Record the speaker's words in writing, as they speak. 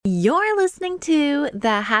You're listening to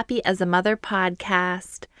the Happy as a Mother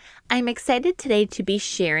podcast. I'm excited today to be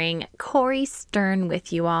sharing Corey Stern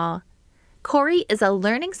with you all. Corey is a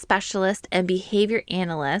learning specialist and behavior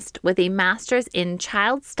analyst with a master's in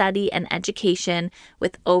child study and education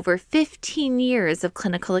with over 15 years of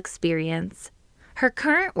clinical experience. Her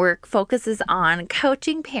current work focuses on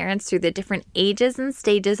coaching parents through the different ages and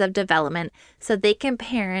stages of development so they can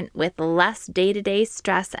parent with less day-to-day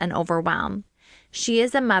stress and overwhelm. She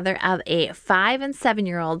is a mother of a 5 and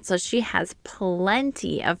 7-year-old, so she has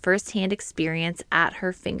plenty of firsthand experience at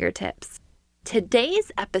her fingertips.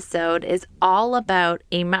 Today's episode is all about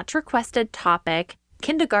a much requested topic,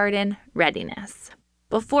 kindergarten readiness.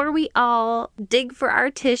 Before we all dig for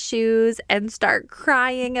our tissues and start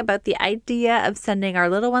crying about the idea of sending our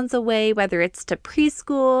little ones away, whether it's to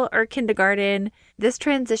preschool or kindergarten, this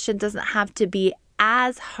transition doesn't have to be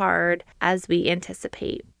as hard as we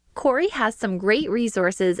anticipate. Corey has some great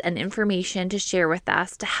resources and information to share with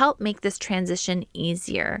us to help make this transition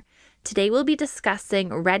easier. Today we'll be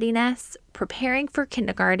discussing readiness, preparing for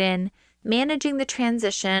kindergarten, managing the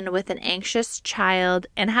transition with an anxious child,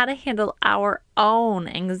 and how to handle our own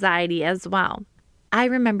anxiety as well. I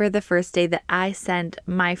remember the first day that I sent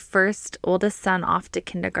my first oldest son off to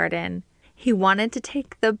kindergarten. He wanted to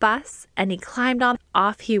take the bus and he climbed on.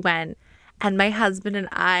 Off he went. And my husband and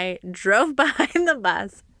I drove behind the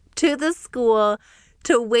bus to the school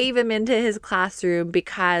to wave him into his classroom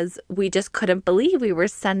because we just couldn't believe we were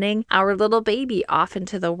sending our little baby off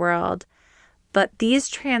into the world. But these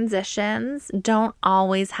transitions don't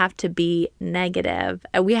always have to be negative.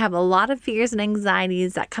 We have a lot of fears and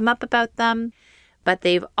anxieties that come up about them, but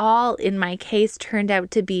they've all, in my case, turned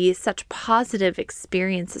out to be such positive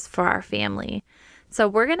experiences for our family. So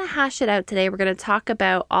we're going to hash it out today. We're going to talk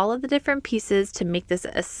about all of the different pieces to make this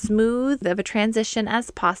as smooth of a transition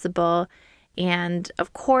as possible. And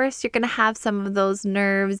of course, you're going to have some of those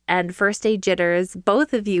nerves and first day jitters.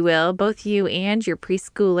 Both of you will, both you and your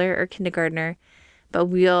preschooler or kindergartner. But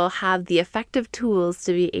we'll have the effective tools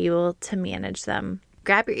to be able to manage them.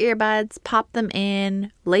 Grab your earbuds, pop them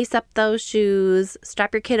in, lace up those shoes,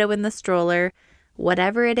 strap your kiddo in the stroller.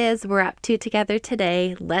 Whatever it is we're up to together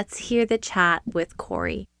today, let's hear the chat with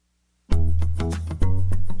Corey.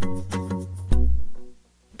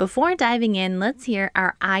 Before diving in, let's hear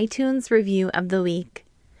our iTunes review of the week.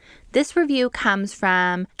 This review comes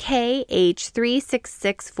from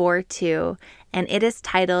KH36642, and it is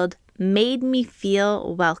titled, Made Me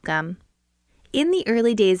Feel Welcome. In the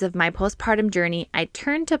early days of my postpartum journey, I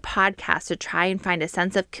turned to podcasts to try and find a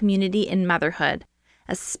sense of community in motherhood,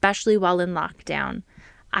 especially while in lockdown.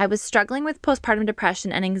 I was struggling with postpartum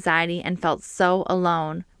depression and anxiety and felt so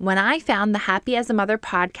alone. When I found the Happy as a Mother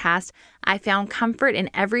podcast, I found comfort in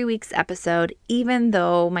every week's episode, even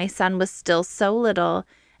though my son was still so little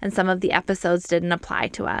and some of the episodes didn't apply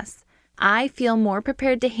to us. I feel more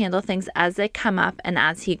prepared to handle things as they come up and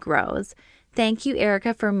as he grows. Thank you,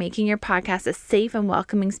 Erica, for making your podcast a safe and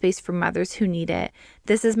welcoming space for mothers who need it.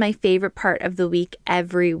 This is my favorite part of the week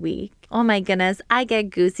every week. Oh my goodness, I get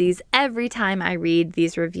goosies every time I read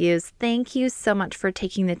these reviews. Thank you so much for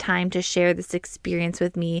taking the time to share this experience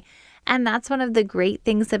with me. And that's one of the great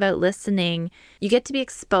things about listening. You get to be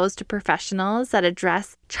exposed to professionals that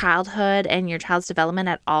address childhood and your child's development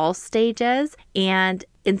at all stages. And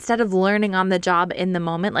instead of learning on the job in the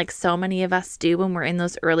moment, like so many of us do when we're in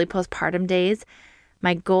those early postpartum days,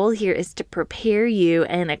 my goal here is to prepare you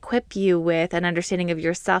and equip you with an understanding of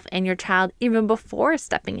yourself and your child even before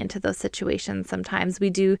stepping into those situations. Sometimes we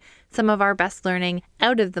do some of our best learning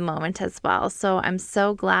out of the moment as well. So I'm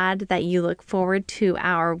so glad that you look forward to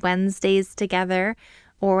our Wednesdays together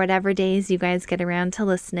or whatever days you guys get around to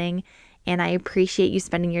listening. And I appreciate you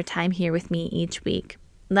spending your time here with me each week.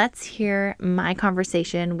 Let's hear my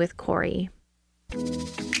conversation with Corey.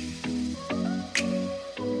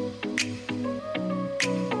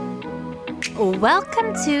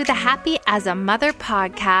 Welcome to the Happy as a Mother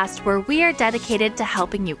podcast, where we are dedicated to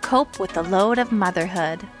helping you cope with the load of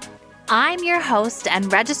motherhood. I'm your host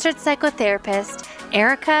and registered psychotherapist,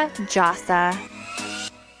 Erica Jossa.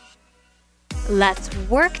 Let's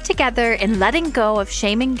work together in letting go of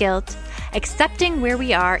shame and guilt, accepting where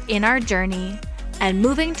we are in our journey, and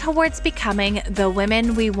moving towards becoming the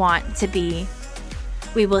women we want to be.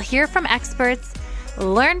 We will hear from experts,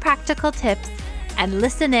 learn practical tips, and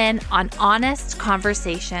listen in on honest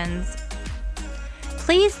conversations.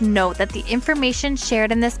 Please note that the information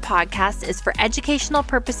shared in this podcast is for educational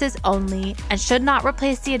purposes only and should not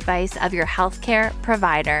replace the advice of your healthcare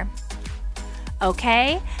provider.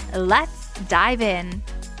 Okay, let's dive in.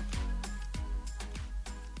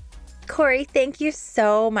 Corey, thank you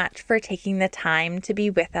so much for taking the time to be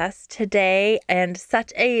with us today, and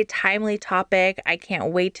such a timely topic. I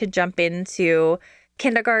can't wait to jump into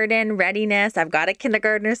kindergarten readiness. I've got a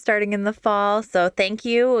kindergartner starting in the fall, so thank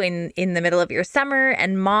you in the middle of your summer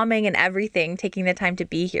and momming and everything, taking the time to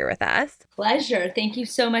be here with us. Pleasure. Thank you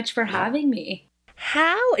so much for having me.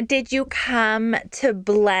 How did you come to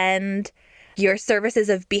blend your services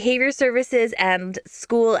of behavior services and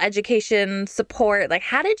school education support? Like,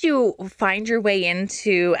 how did you find your way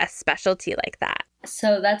into a specialty like that?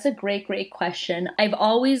 So that's a great question. I've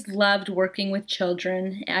always loved working with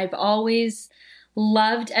children. I've always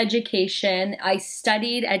loved education. I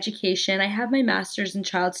studied education. I have my master's in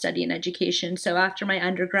child study and education. So after my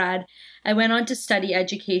undergrad, I went on to study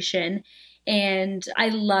education. And I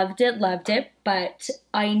loved it, but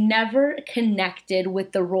I never connected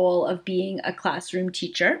with the role of being a classroom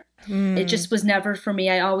teacher. It just was never for me.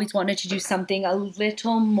 I always wanted to do something a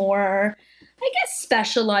little more, I guess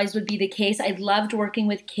specialized would be the case. I loved working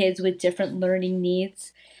with kids with different learning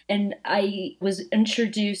needs. And I was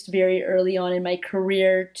introduced very early on in my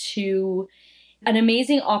career to an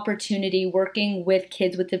amazing opportunity working with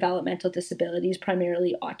kids with developmental disabilities,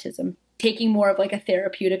 primarily autism, taking more of like a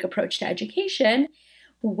therapeutic approach to education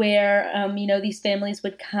where, these families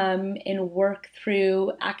would come and work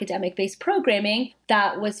through academic-based programming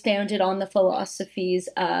that was founded on the philosophies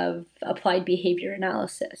of applied behavior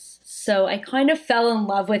analysis. So I kind of fell in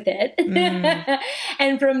love with it.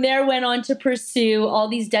 And from there went on to pursue all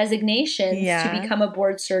these designations to become a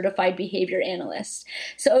board-certified behavior analyst.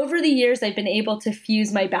 So over the years, I've been able to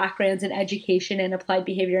fuse my backgrounds in education and applied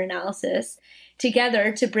behavior analysis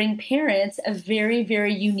together to bring parents a very,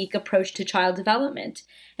 very unique approach to child development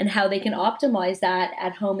and how they can optimize that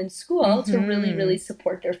at home and school to really, really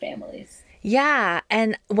support their families. Yeah.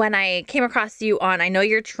 And when I came across you I know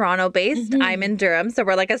you're Toronto based, I'm in Durham, so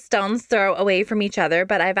we're like a stone's throw away from each other,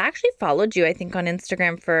 but I've actually followed you, I think, on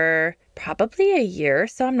Instagram for probably a year.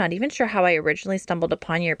 So I'm not even sure how I originally stumbled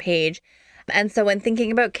upon your page. And so when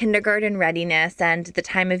thinking about kindergarten readiness and the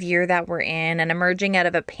time of year that we're in and emerging out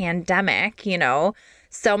of a pandemic,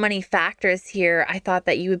 so many factors here, I thought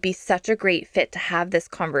that you would be such a great fit to have this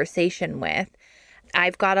conversation with.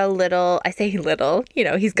 I've got I say little,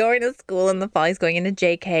 he's going to school in the fall. He's going into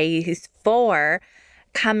JK. He's 4,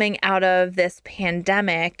 coming out of this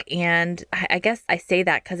pandemic. And I guess I say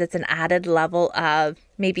that because it's an added level of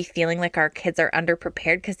maybe feeling like our kids are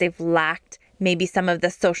underprepared because they've lacked maybe some of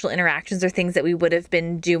the social interactions or things that we would have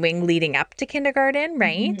been doing leading up to kindergarten,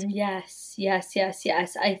 right? Yes.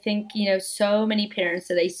 I think, so many parents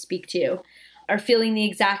that I speak to are feeling the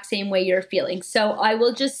exact same way you're feeling. So I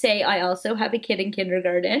will just say I also have a kid in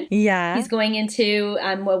kindergarten. Yeah. He's going into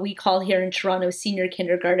what we call here in Toronto senior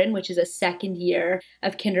kindergarten, which is a second year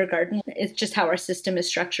of kindergarten. It's just how our system is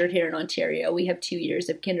structured here in Ontario. We have 2 years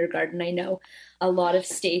of kindergarten. I know a lot of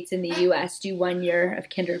states in the US do 1 year of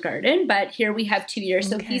kindergarten, but here we have 2 years.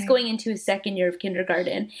 So he's going into his second year of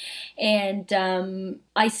kindergarten. And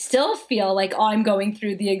I still feel like I'm going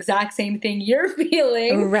through the exact same thing you're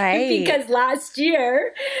feeling. Right. Because last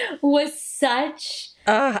year was such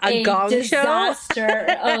a gong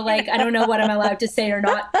disaster. I don't know what I'm allowed to say or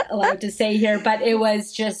not allowed to say here, but it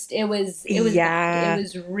was bad. It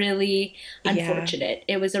was really unfortunate.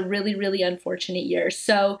 It was a really, really unfortunate year.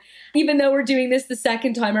 So even though we're doing this the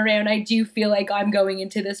second time around, I do feel like I'm going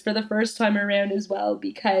into this for the first time around as well,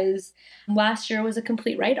 because last year was a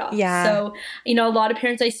complete write-off. Yeah. So, a lot of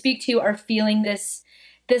parents I speak to are feeling this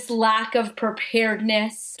lack of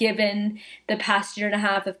preparedness given the past year and a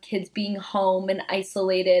half of kids being home and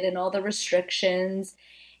isolated and all the restrictions.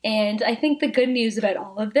 And I think the good news about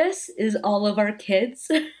all of this is all of our kids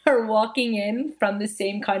are walking in from the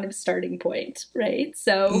same kind of starting point, right?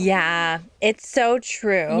 So yeah, it's so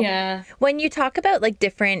true. Yeah. When you talk about like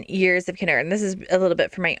different years of kindergarten, this is a little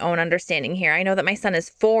bit for my own understanding here. I know that my son is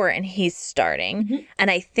 4 and he's starting. And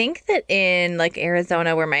I think that in like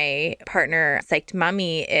Arizona, where my partner, Psyched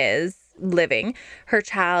Mummy, is living, her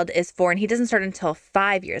child is 4 and he doesn't start until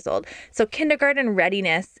 5 years old. So kindergarten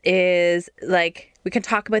readiness is like, we can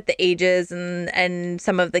talk about the ages and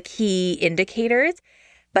some of the key indicators,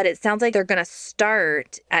 but it sounds like they're going to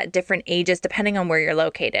start at different ages depending on where you're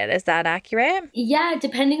located. Is that accurate? Yeah,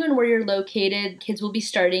 depending on where you're located, kids will be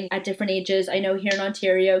starting at different ages. I know here in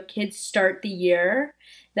Ontario, kids start the year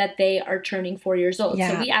that they are turning 4 years old.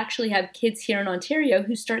 Yeah. So we actually have kids here in Ontario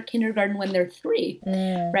who start kindergarten when they're 3,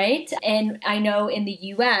 right? And I know in the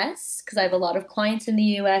US, because I have a lot of clients in the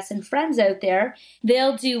US and friends out there,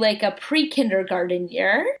 they'll do like a pre-kindergarten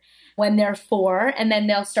year when they're 4, and then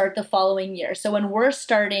they'll start the following year. So when we're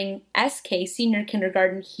starting SK, senior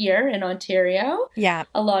kindergarten here in Ontario,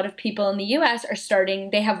 a lot of people in the US are starting,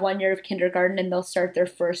 they have 1 year of kindergarten and they'll start their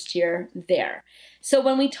first year there. So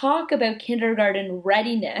when we talk about kindergarten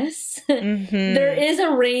readiness, there is a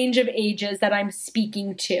range of ages that I'm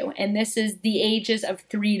speaking to. And this is the ages of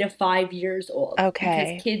 3 to 5 years old.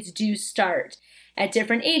 Okay. Because kids do start at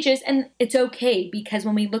different ages. And it's okay, because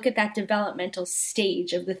when we look at that developmental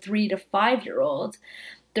stage of the 3 to 5-year-old,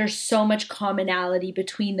 there's so much commonality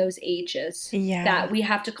between those ages that we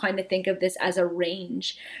have to kind of think of this as a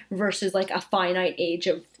range versus like a finite age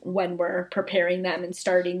of when we're preparing them and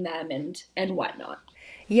starting them and whatnot.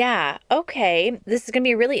 Yeah. Okay. This is going to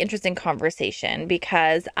be a really interesting conversation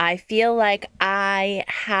because I feel like I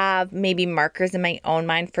have maybe markers in my own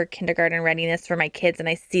mind for kindergarten readiness for my kids, and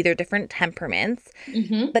I see their different temperaments.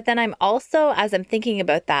 But then I'm also, as I'm thinking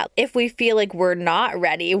about that, if we feel like we're not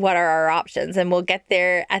ready, what are our options? And we'll get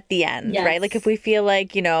there at the end, right? Like if we feel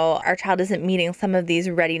like, you know, our child isn't meeting some of these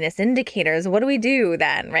readiness indicators, what do we do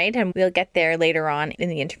then, right? And we'll get there later on in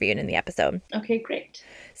the interview and in the episode. Okay, great.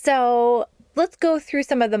 So let's go through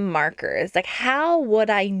some of the markers. Like, how would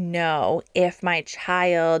I know if my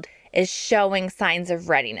child is showing signs of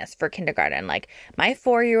readiness for kindergarten? Like, my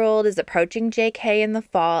 4-year-old is approaching JK in the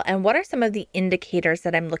fall, and what are some of the indicators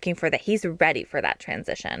that I'm looking for that he's ready for that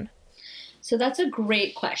transition? So that's a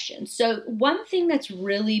great question. So one thing that's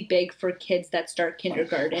really big for kids that start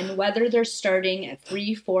kindergarten, whether they're starting at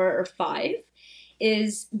 3, 4, or 5,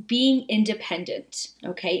 is being independent,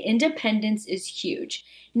 okay? Independence is huge.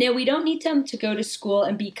 Now, we don't need them to go to school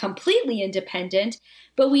and be completely independent,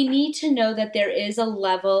 but we need to know that there is a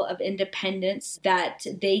level of independence that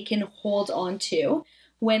they can hold on to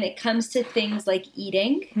when it comes to things like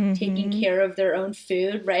eating, taking care of their own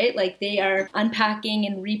food, right? Like they are unpacking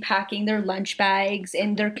and repacking their lunch bags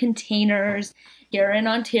and their containers here in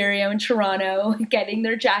Ontario and Toronto, getting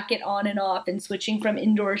their jacket on and off and switching from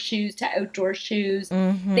indoor shoes to outdoor shoes.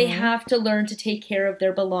 They have to learn to take care of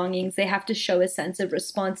their belongings. They have to show a sense of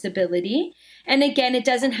responsibility. And again, it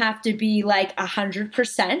doesn't have to be like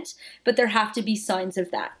 100%, but there have to be signs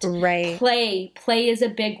of that. Right. Play is a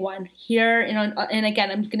big one here. And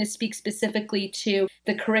again, I'm going to speak specifically to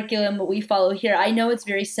the curriculum that we follow here. I know it's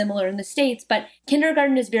very similar in the States, but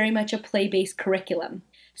kindergarten is very much a play-based curriculum.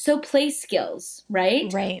 So play skills,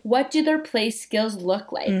 right? Right. What do their play skills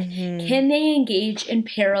look like? Can they engage in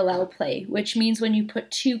parallel play, which means when you put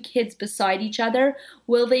 2 kids beside each other,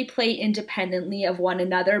 will they play independently of one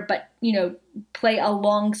another, but, you know, play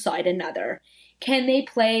alongside another? Can they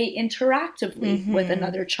play interactively with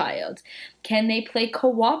another child? Can they play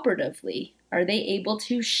cooperatively? Are they able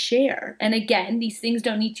to share? And again, these things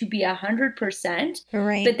don't need to be 100%,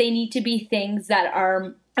 but they need to be things that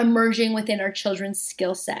are emerging within our children's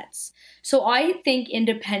skill sets. So I think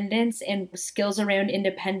independence and skills around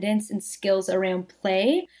independence and skills around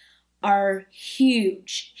play are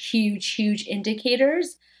huge, huge, huge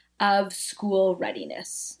indicators of school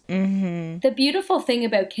readiness. The beautiful thing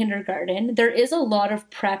about kindergarten, there is a lot of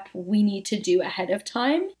prep we need to do ahead of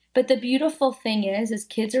time. But the beautiful thing is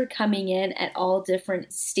kids are coming in at all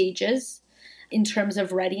different stages in terms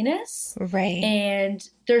of readiness. Right. And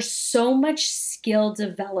there's so much skill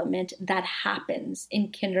development that happens in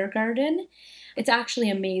kindergarten. It's actually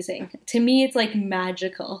amazing. To me, it's like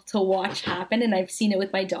magical to watch happen. And I've seen it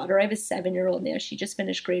with my daughter. I have a 7-year-old now. She just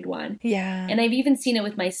finished grade 1. Yeah. And I've even seen it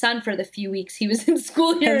with my son for the few weeks he was in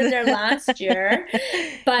school here and there last year.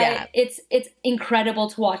 But it's incredible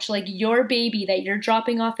to watch. Like your baby that you're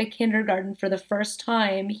dropping off at kindergarten for the first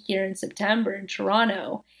time here in September in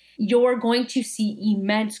Toronto, you're going to see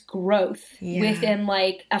immense growth within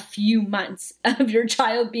like a few months of your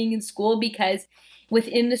child being in school, because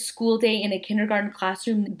within the school day in a kindergarten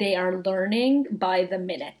classroom, they are learning by the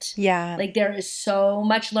minute. Yeah. Like there is so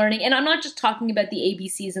much learning. And I'm not just talking about the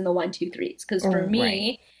ABCs and the 1, 2, 3s, because for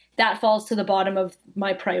me, that falls to the bottom of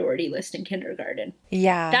my priority list in kindergarten.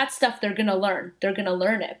 Yeah. That stuff they're going to learn. They're going to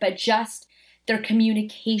learn it. But just their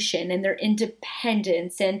communication and their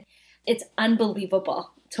independence, and it's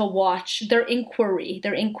unbelievable to watch their inquiry,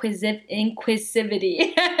 their inquisivity.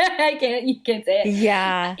 You can't say it.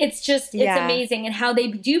 Yeah. It's amazing. And how they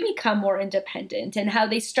do become more independent and how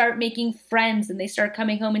they start making friends and they start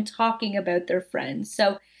coming home and talking about their friends.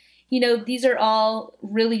 So, you know, these are all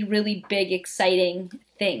really, really big, exciting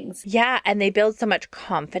things. Yeah. And they build so much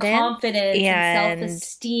confidence and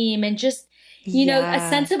self-esteem and just, you know, a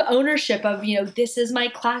sense of ownership of, you know, this is my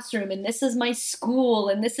classroom and this is my school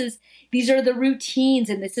and these are the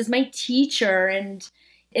routines and this is my teacher. And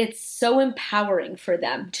it's so empowering for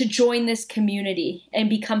them to join this community and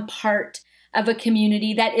become part of a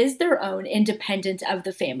community that is their own, independent of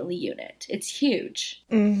the family unit. It's huge.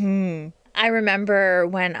 Mm-hmm. I remember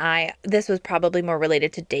this was probably more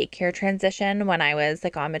related to daycare transition when I was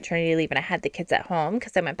like on maternity leave and I had the kids at home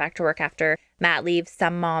because I went back to work after mat leave.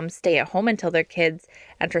 Some moms stay at home until their kids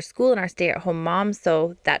enter school and are stay-at-home moms,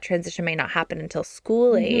 so that transition may not happen until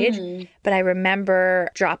school age. But I remember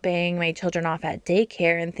dropping my children off at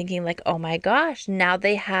daycare and thinking like, oh my gosh, now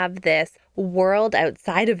they have this world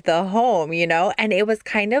outside of the home, and it was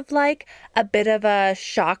kind of like a bit of a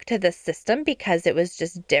shock to the system because it was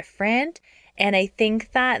just different. And I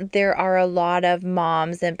think that there are a lot of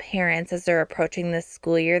moms and parents as they're approaching this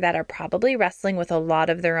school year that are probably wrestling with a lot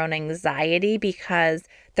of their own anxiety because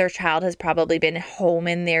their child has probably been home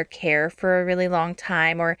in their care for a really long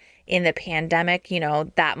time, or in the pandemic,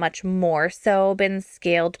 that much more so been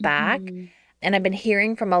scaled back. And I've been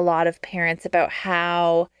hearing from a lot of parents about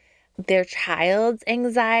how their child's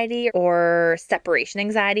anxiety or separation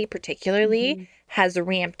anxiety particularly has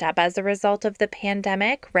ramped up as a result of the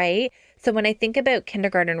pandemic, right? So when I think about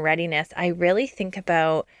kindergarten readiness, I really think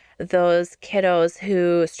about those kiddos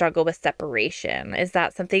who struggle with separation. Is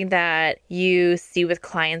that something that you see with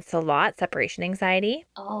clients a lot, separation anxiety?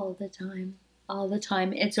 All the time. All the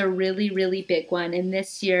time. It's a really, really big one. And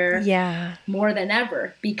this year, more than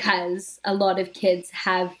ever, because a lot of kids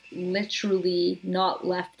have literally not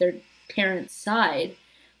left their parents' side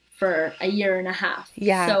for a year and a half.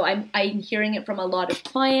 So I'm hearing it from a lot of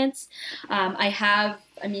clients.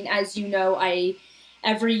 As you know, I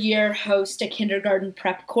every year host a kindergarten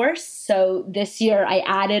prep course. So this year I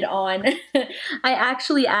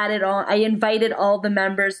invited all the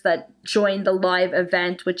members that joined the live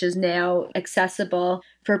event, which is now accessible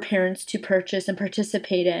for parents to purchase and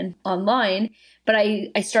participate in online. But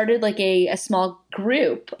I started like a small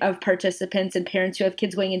group of participants and parents who have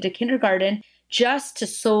kids going into kindergarten just to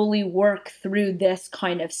solely work through this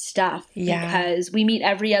kind of stuff. Because we meet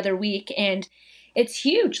every other week and it's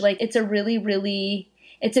huge. Like it's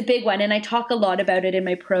a big one. And I talk a lot about it in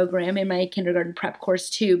my program, in my kindergarten prep course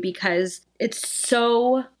too, because it's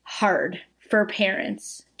so hard for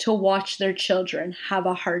parents to watch their children have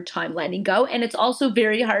a hard time letting go. And it's also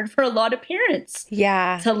very hard for a lot of parents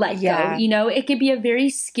to let go. It can be a very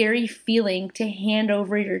scary feeling to hand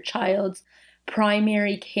over your child's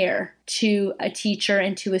primary care to a teacher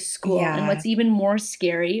and to a school. And what's even more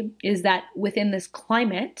scary is that within this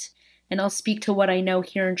climate, and I'll speak to what I know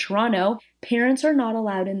here in Toronto, parents are not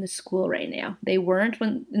allowed in the school right now. They weren't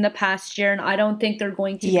in the past year, and I don't think they're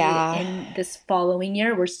going to be in this following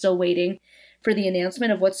year. We're still waiting for the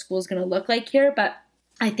announcement of what school is going to look like here. But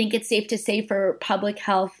I think it's safe to say for public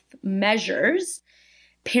health measures,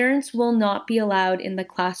 parents will not be allowed in the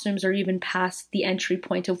classrooms or even past the entry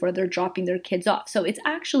point of where they're dropping their kids off. So it's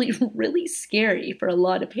actually really scary for a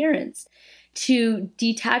lot of parents to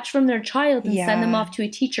detach from their child and send them off to a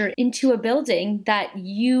teacher into a building that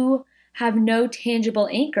you have no tangible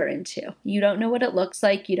anchor into. You don't know what it looks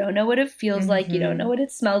like. You don't know what it feels like. You don't know what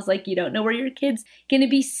it smells like. You don't know where your kid's going to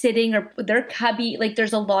be sitting or their cubby. Like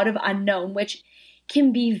there's a lot of unknown, which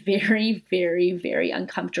can be very, very, very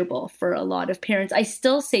uncomfortable for a lot of parents. I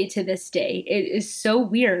still say to this day, it is so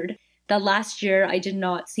weird that last year I did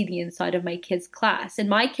not see the inside of my kids' class. And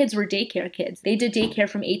my kids were daycare kids. They did daycare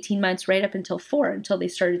from 18 months right up until 4, until they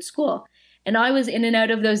started school. And I was in and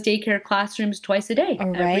out of those daycare classrooms twice a day,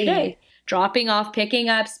 every day. Dropping off, picking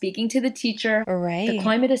up, speaking to the teacher. The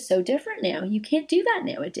climate is so different now. You can't do that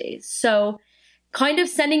nowadays. So kind of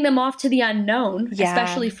sending them off to the unknown,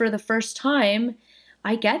 especially for the first time,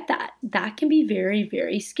 I get that. That can be very,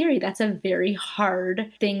 very scary. That's a very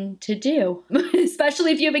hard thing to do,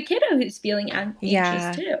 especially if you have a kiddo who's feeling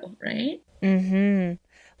anxious too, right?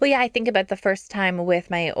 Well, I think about the first time with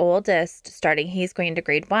my oldest starting, he's going to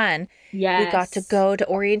grade 1. We got to go to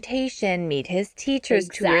orientation, meet his teachers,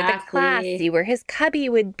 tour the class, see where his cubby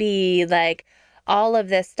would be, like all of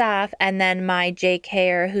this stuff. And then my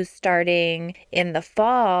JKer, who's starting in the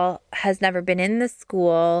fall, has never been in the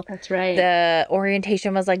school. That's right. The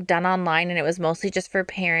orientation was like done online and it was mostly just for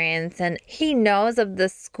parents. And he knows of the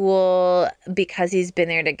school because he's been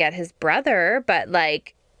there to get his brother, but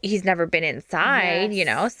like he's never been inside,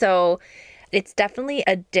 so it's definitely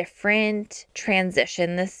a different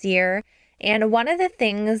transition this year. And one of the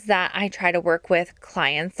things that I try to work with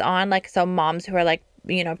clients on, like, so moms who are like,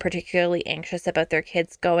 particularly anxious about their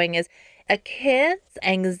kids going, is a kid's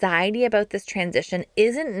anxiety about this transition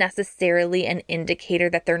isn't necessarily an indicator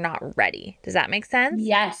that they're not ready. Does that make sense?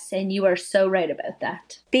 Yes, and you are so right about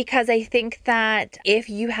that. Because I think that if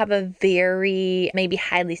you have a very maybe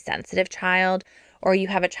highly sensitive child, or you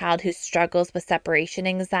have a child who struggles with separation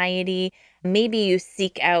anxiety, maybe you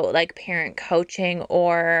seek out like parent coaching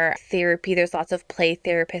or therapy. There's lots of play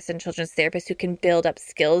therapists and children's therapists who can build up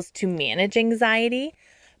skills to manage anxiety.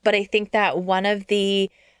 But I think that one of the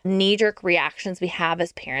knee-jerk reactions we have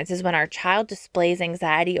as parents is when our child displays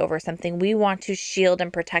anxiety over something, we want to shield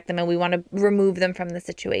and protect them and we want to remove them from the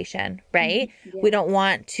situation, right? Mm-hmm. Yeah. We don't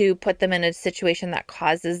want to put them in a situation that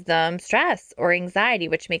causes them stress or anxiety,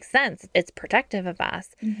 which makes sense. It's protective of us.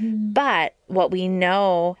 Mm-hmm. But what we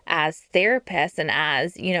know as therapists and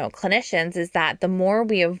as, clinicians is that the more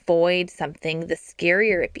we avoid something, the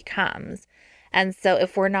scarier it becomes. And so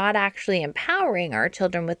if we're not actually empowering our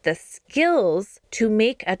children with the skills to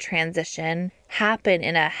make a transition happen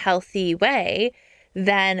in a healthy way,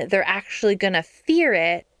 then they're actually going to fear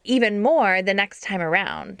it even more the next time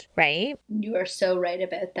around, right? You are so right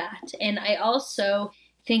about that. And I also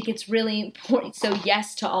think it's really important. So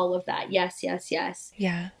yes to all of that. Yes, yes, yes.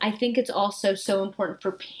 Yeah. I think it's also so important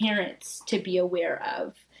for parents to be aware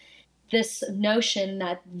of this notion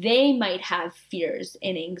that they might have fears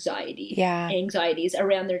and anxieties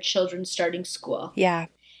around their children starting school. Yeah.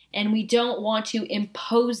 And we don't want to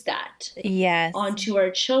impose that onto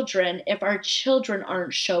our children if our children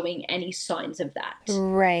aren't showing any signs of that.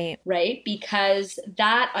 Right. Right? Because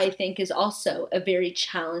that, I think, is also a very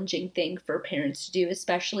challenging thing for parents to do,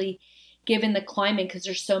 especially given the climate, because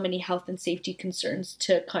there's so many health and safety concerns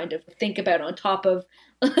to kind of think about on top of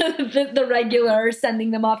the regular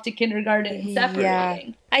sending them off to kindergarten and separating.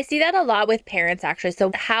 Yeah. I see that a lot with parents, actually.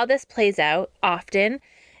 So how this plays out often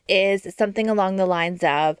is something along the lines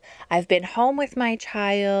of, I've been home with my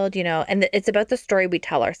child, and it's about the story we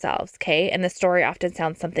tell ourselves, okay? And the story often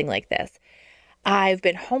sounds something like this. I've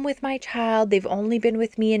been home with my child. They've only been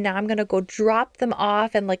with me, and now I'm going to go drop them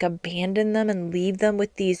off and like abandon them and leave them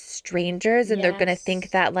with these strangers. And they're going to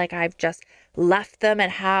think that like I've just left them,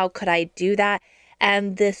 and how could I do that?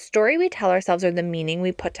 And the story we tell ourselves, or the meaning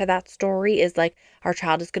we put to that story, is like our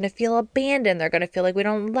child is going to feel abandoned. They're going to feel like we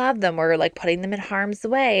don't love them. We're like putting them in harm's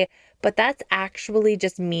way. But that's actually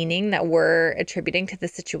just meaning that we're attributing to the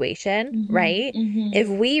situation, right? Mm-hmm. If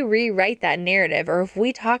we rewrite that narrative, or if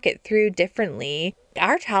we talk it through differently,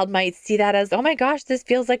 our child might see that as, oh my gosh, this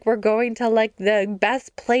feels like we're going to like the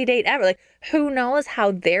best play date ever. Like, who knows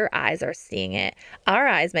how their eyes are seeing it? Our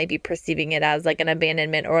eyes might be perceiving it as like an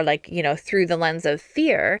abandonment, or like, through the lens of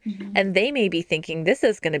fear. Mm-hmm. And they may be thinking, this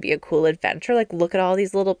is going to be a cool adventure. Like, look at all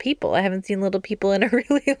these little people. I haven't seen little people in a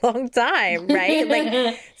really long time, right?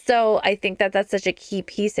 Like, so I think that that's such a key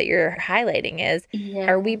piece that you're highlighting is,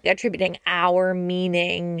 are we attributing our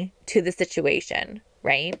meaning to the situation,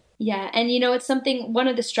 right? Yeah. And it's something, one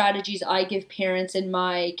of the strategies I give parents in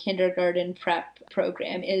my kindergarten prep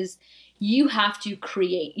program is you do have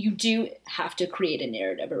to create a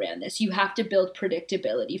narrative around this. You have to build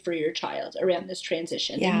predictability for your child around this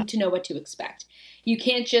transition. They need to know what to expect. You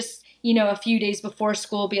can't just, a few days before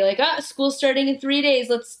school be like, school's starting in 3 days.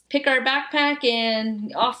 Let's pick our backpack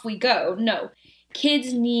and off we go. No.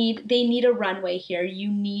 Kids need a runway here.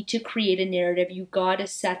 You need to create a narrative. You got to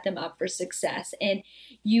set them up for success. And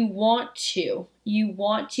you want to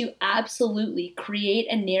absolutely create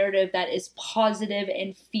a narrative that is positive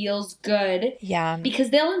and feels good. Yeah. Because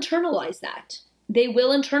they'll internalize that. They will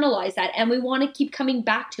internalize that. And we want to keep coming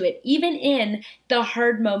back to it, even in the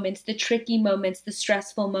hard moments, the tricky moments, the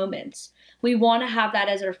stressful moments. We want to have that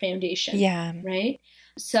as our foundation. Yeah. Right?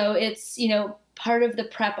 So it's, part of the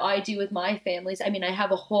prep I do with my families. I mean, I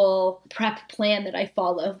have a whole prep plan that I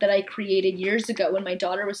follow that I created years ago when my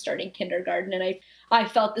daughter was starting kindergarten. And I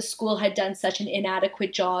felt the school had done such an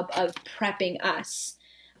inadequate job of prepping us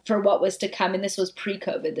for what was to come. And this was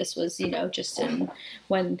pre-COVID. This was, just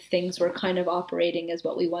when things were kind of operating as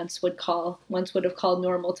what we once would have called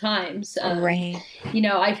normal times. Right.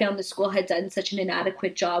 I found the school had done such an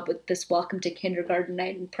inadequate job with this welcome to kindergarten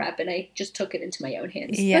night and prep, and I just took it into my own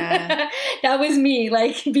hands. Yeah. That was me,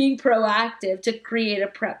 like being proactive to create a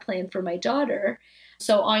prep plan for my daughter.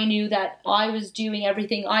 So I knew that I was doing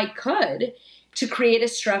everything I could to create a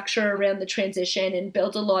structure around the transition and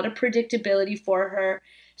build a lot of predictability for her.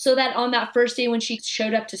 So that on that first day when she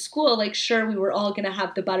showed up to school, like, sure, we were all going to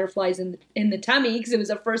have the butterflies in the tummy because it was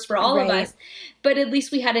a first for all of us. But at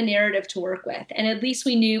least we had a narrative to work with. And at least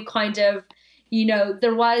we knew kind of,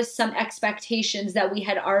 there was some expectations that we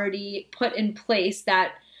had already put in place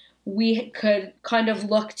that we could kind of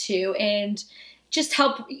look to and just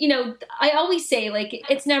help. I always say, like,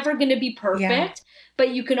 it's never going to be perfect.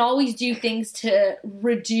 But you can always do things to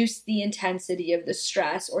reduce the intensity of the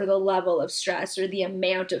stress or the level of stress or the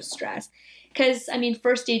amount of stress. Because, I mean,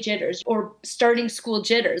 first day jitters or starting school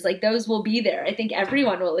jitters, like those will be there. I think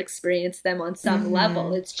everyone will experience them on some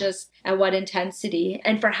level. It's just at what intensity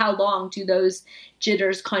and for how long do those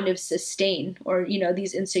jitters kind of sustain, or, you know,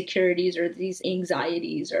 these insecurities or these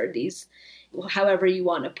anxieties or these, however you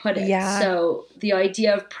want to put it. Yeah. So the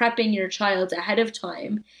idea of prepping your child ahead of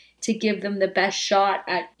time to give them the best shot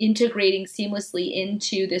at integrating seamlessly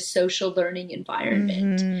into this social learning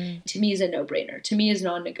environment, to me is a no-brainer. To me is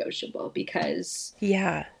non-negotiable because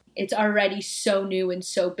it's already so new and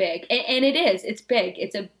so big. And it is. It's big.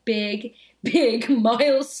 It's a big, big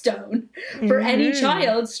milestone for any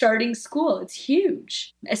child starting school. It's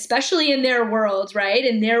huge, especially in their world, right?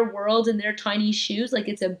 In their world, in their tiny shoes. Like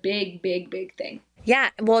it's a big, big, big thing.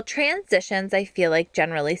 Yeah, well, transitions, I feel like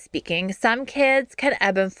generally speaking, some kids can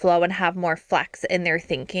ebb and flow and have more flex in their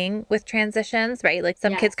thinking with transitions, right? Like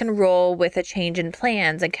some kids can roll with a change in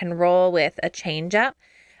plans and can roll with a change up.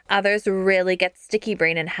 Others really get sticky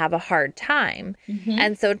brain and have a hard time.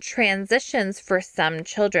 And so transitions for some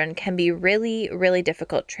children can be really, really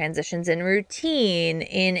difficult. Transitions in routine,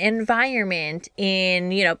 in environment,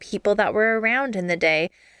 in, you know, people that were around in the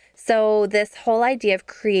day. So this whole idea of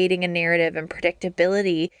creating a narrative and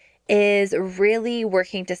predictability is really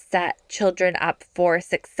working to set children up for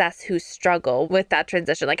success who struggle with that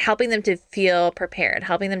transition, like helping them to feel prepared,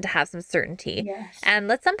 helping them to have some certainty. And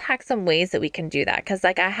let's unpack some ways that we can do that. Because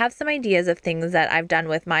like I have some ideas of things that I've done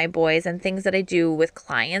with my boys and things that I do with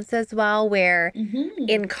clients as well, where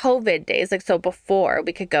in COVID days, like so before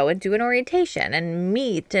we could go and do an orientation and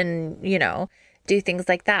meet and, you know, do things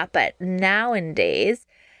like that. But nowadays,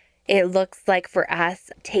 it looks like for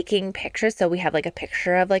us taking pictures. So we have like a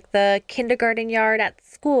picture of like the kindergarten yard at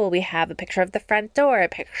school. We have a picture of the front door, a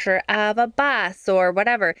picture of a bus or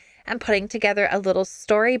whatever, and putting together a little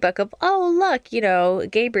storybook of, oh, look, you know,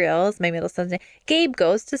 Gabriel's, my middle son's name, Gabe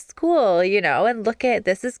goes to school, you know, and look at,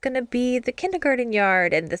 this is going to be the kindergarten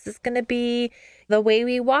yard and this is going to be the way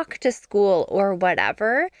we walk to school or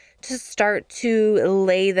whatever, to start to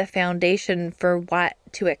lay the foundation for what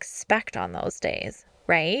to expect on those days.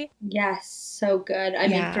 Right? Yes, so good. I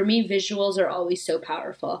mean, for me, visuals are always so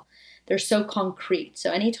powerful. They're so concrete.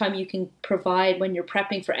 So anytime you can provide, when you're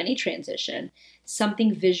prepping for any transition,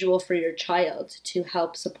 something visual for your child to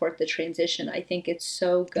help support the transition, I think it's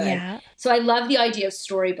so good. So I love the idea of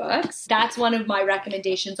storybooks. That's one of my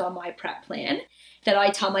recommendations on my prep plan that I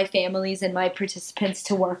tell my families and my participants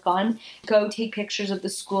to work on. Go take pictures of the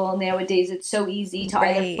school. Nowadays, it's so easy to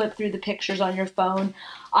either flip through the pictures on your phone.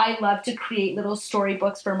 I love to create little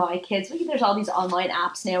storybooks for my kids. There's all these online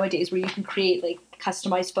apps nowadays where you can create like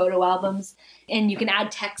customized photo albums and you can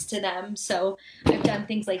add text to them. So I've done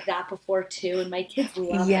things like that before too, and my kids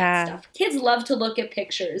love that stuff. Kids love to look at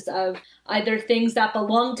pictures of either things that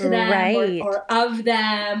belong to them or of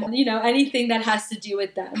them, you know, anything that has to do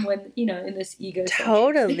with them when, you know, in this ego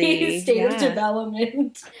state of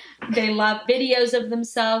development. They love videos of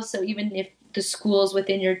themselves. So even if the schools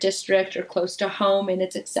within your district are close to home and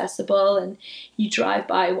it's accessible and you drive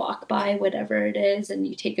by, walk by, whatever it is, and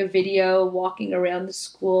you take a video walking around the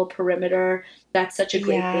school perimeter, that's such a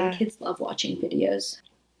great thing. Kids love watching videos.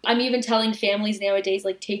 I'm even telling families nowadays,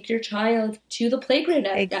 like, take your child to the playground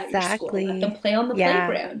at your school. Let them play on the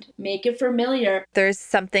playground. Make it familiar. There's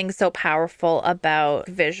something so powerful about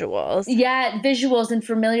visuals. Yeah, visuals and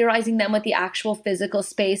familiarizing them with the actual physical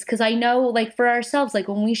space. Because I know, like, for ourselves, like,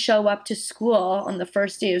 when we show up to school on the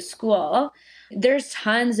first day of school, there's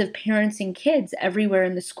tons of parents and kids everywhere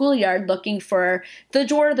in the schoolyard looking for the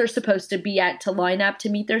door they're supposed to be at to line up to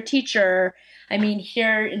meet their teacher. I mean,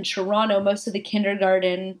 here in Toronto, most of the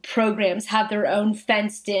kindergarten programs have their own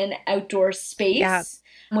fenced-in outdoor space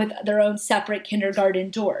with their own separate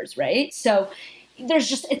kindergarten doors, right? So there's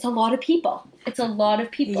just, it's a lot of people. It's a lot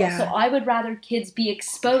of people. So I would rather kids be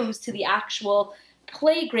exposed to the actual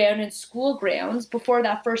playground and school grounds before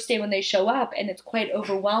that first day when they show up, and it's quite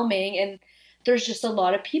overwhelming, and there's just a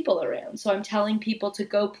lot of people around. So I'm telling people to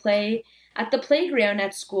go play at the playground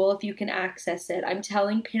at school if you can access it. I'm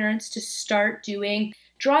telling parents to start doing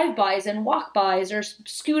drive-bys and walk-bys or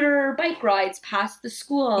scooter or bike rides past the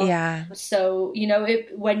school. So, you know,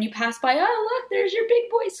 when you pass by, oh, look, there's your big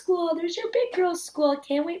boy school, there's your big girl school,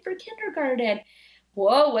 can't wait for kindergarten.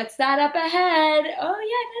 whoa, what's that up ahead? Oh,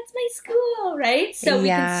 yeah, that's my school, right? So we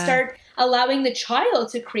can Yeah. start allowing the child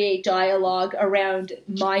to create dialogue around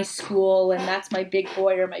my school, and that's my big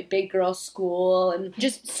boy or my big girl school, and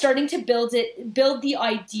just starting to build the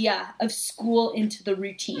idea of school into the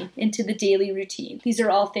routine, into the daily routine. These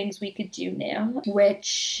are all things we could do now,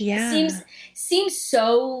 which seems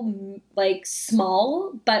so like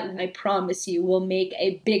small, but I promise you will make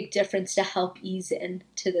a big difference to help ease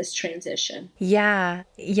into this transition. Yeah.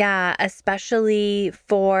 Yeah. Especially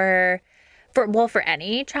for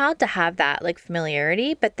any child to have that like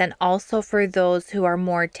familiarity, but then also for those who are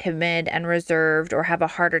more timid and reserved or have a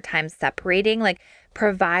harder time separating, like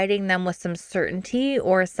providing them with some certainty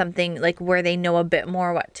or something like where they know a bit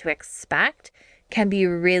more what to expect can be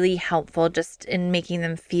really helpful just in making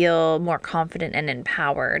them feel more confident and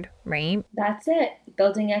empowered, right? That's it.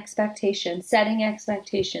 Building expectations, setting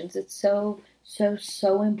expectations. It's so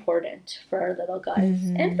important for our little guys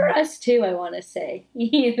and for us too, I want to say.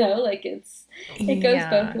 Like it goes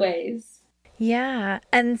both ways. Yeah.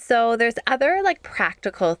 And so there's other like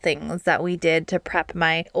practical things that we did to prep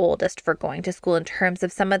my oldest for going to school in terms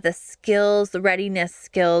of some of the skills, the readiness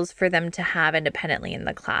skills for them to have independently in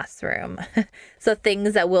the classroom. So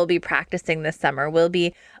things that we'll be practicing this summer will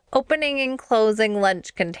be opening and closing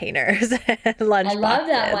lunch containers, lunch I love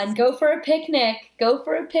that boxes. one. Go for a picnic.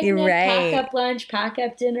 Right. Pack up lunch, pack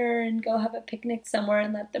up dinner, and go have a picnic somewhere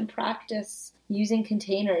and let them practice using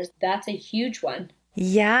containers. That's a huge one.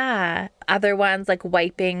 Yeah. Other ones like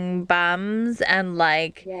wiping bums and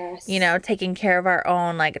like, Yes. taking care of our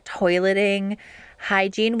own like toileting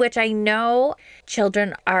hygiene, which I know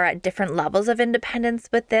children are at different levels of independence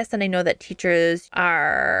with this. And I know that teachers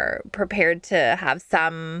are prepared to have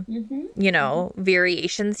some,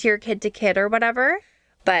 variations here, kid to kid or whatever.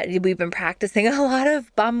 But we've been practicing a lot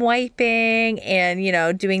of bum wiping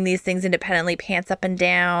and, doing these things independently, pants up and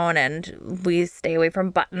down. And we stay away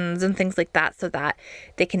from buttons and things like that so that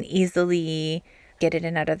they can easily get in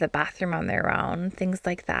and out of the bathroom on their own, things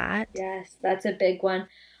like that. Yes, that's a big one.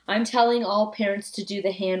 I'm telling all parents to do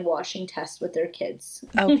the hand washing test with their kids.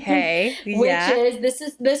 Okay. Yeah.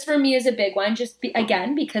 This for me is a big one,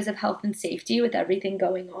 again, because of health and safety with everything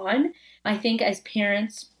going on. I think as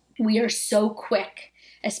parents, we are so quick,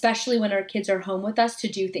 especially when our kids are home with us, to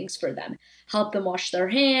do things for them. Help them wash their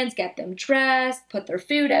hands, get them dressed, put their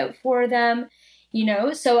food out for them.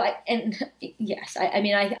 So yes,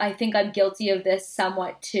 I think I'm guilty of this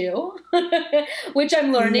somewhat too, which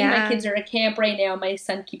I'm learning. Yeah. My kids are at camp right now. My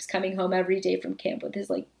son keeps coming home every day from camp with his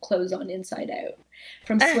like clothes on inside out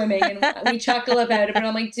from swimming, and we chuckle about it, but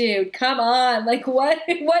I'm like, dude, come on, like what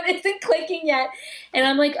isn't clicking yet? And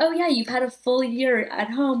I'm like, oh yeah, you've had a full year at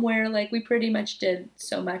home where like we pretty much did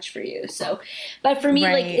so much for you. So, but for me,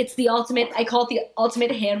 Right. like it's the ultimate, I call it the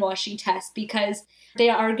ultimate hand washing test, because they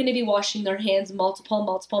are going to be washing their hands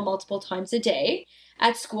multiple times a day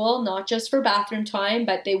at school, not just for bathroom time,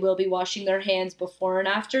 but they will be washing their hands before and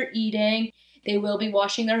after eating. They will be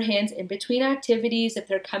washing their hands in between activities if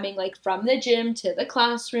they're coming like from the gym to the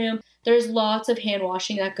classroom. There's lots of hand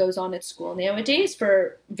washing that goes on at school nowadays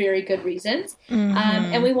for very good reasons.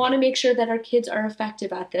 And we want to make sure that our kids are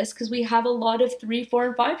effective at this, because we have a lot of 3, 4,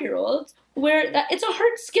 and 5-year-olds where it's a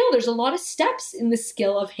hard skill. There's a lot of steps in the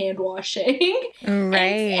skill of hand washing.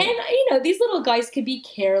 Right. And these little guys could be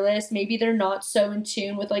careless. Maybe they're not so in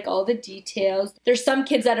tune with like all the details. There's some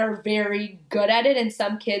kids that are very good at it, and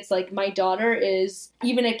some kids, like my daughter is,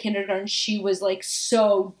 even at kindergarten, she was like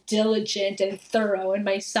so diligent and thorough, and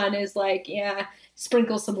my son is like, yeah,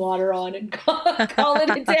 sprinkle some water on and call it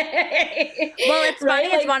a day. Well, it's right?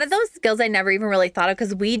 funny. It's one of those skills I never even really thought of,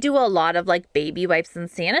 because we do a lot of like baby wipes and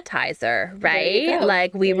sanitizer, right?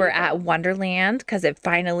 Like we were at Wonderland because it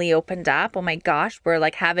finally opened up. Oh my gosh, we're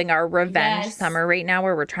like having our revenge summer right now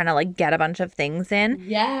where we're trying to like get a bunch of things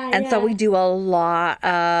in. And so we do a lot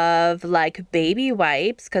of like baby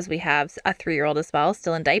wipes because we have a 3-year-old as well,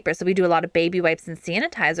 still in diapers. So we do a lot of baby wipes and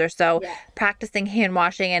sanitizer. So practicing hand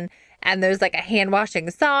washing and there's like a hand washing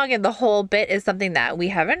song, and the whole bit is something that we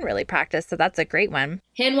haven't really practiced. So that's a great one.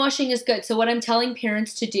 Hand washing is good. So what I'm telling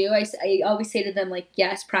parents to do, I always say to them, like,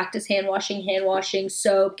 yes, practice hand washing,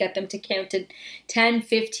 soap, get them to count to 10,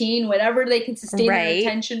 15, whatever they can sustain their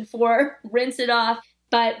attention for, rinse it off.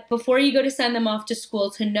 But before you go to send them off to school,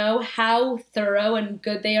 to know how thorough and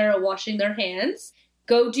good they are at washing their hands,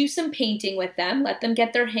 go do some painting with them. Let them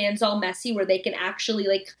get their hands all messy where they can actually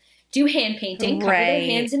like do hand painting, cover their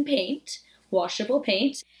hands in paint, washable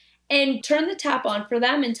paint, and turn the tap on for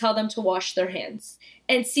them and tell them to wash their hands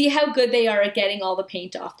and see how good they are at getting all the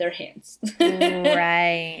paint off their hands.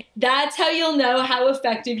 Right. That's how you'll know how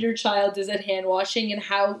effective your child is at hand washing and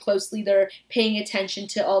how closely they're paying attention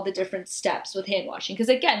to all the different steps with hand washing. Because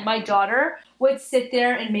again, my daughter would sit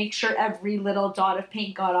there and make sure every little dot of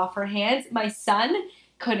paint got off her hands. My son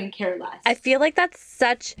couldn't care less. I feel like that's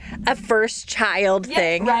such a first child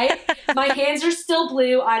thing. Right? My hands are still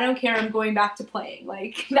blue. I don't care. I'm going back to playing.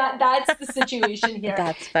 Like that's the situation here.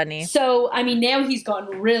 That's funny. So, I mean, now he's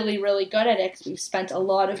gotten really, really good at it because we've spent a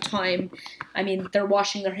lot of time. I mean, they're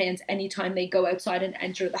washing their hands anytime they go outside and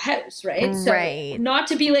enter the house, right? So, not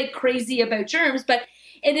to be like crazy about germs, but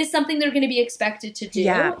it is something they're going to be expected to do.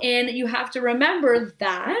 Yeah. And you have to remember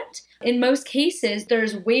that in most cases,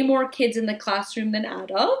 there's way more kids in the classroom than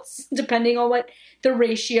adults, depending on what the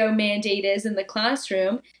ratio mandate is in the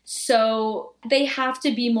classroom. So they have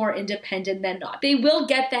to be more independent than not. They will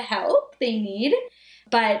get the help they need,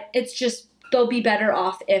 but it's just they'll be better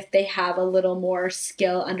off if they have a little more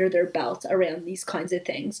skill under their belt around these kinds of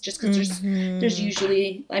things. Just because there's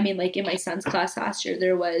usually, I mean, like in my son's class last year,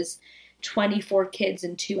 there was 24 kids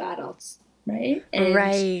and 2 adults, right?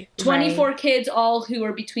 And 24 kids, all who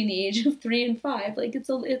are between the age of 3 and 5. Like it's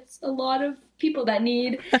a lot of people that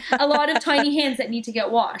need a lot of tiny hands that need to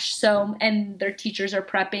get washed. So, and their teachers are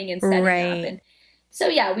prepping and setting up. And so,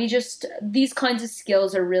 yeah, these kinds of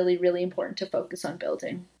skills are really, really important to focus on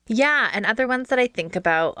building. Yeah. And other ones that I think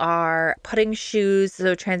about are putting shoes,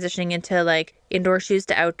 so transitioning into like indoor shoes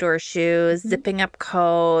to outdoor shoes, zipping up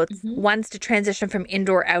coats, ones to transition from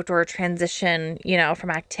indoor, outdoor transition,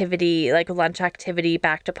 from activity, like lunch activity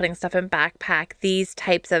back to putting stuff in backpack. These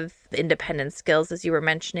types of independent skills, as you were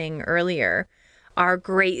mentioning earlier, are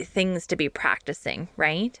great things to be practicing,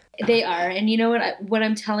 right? They are. And you know what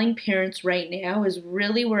I'm telling parents right now is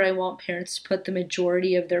really where I want parents to put the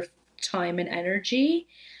majority of their time and energy.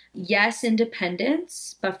 Yes,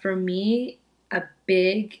 independence, but for me, a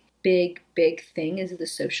big thing is the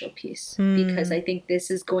social piece, because I think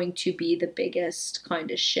this is going to be the biggest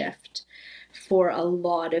kind of shift for a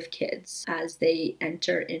lot of kids as they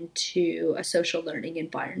enter into a social learning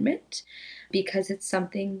environment, because it's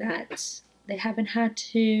something that they haven't had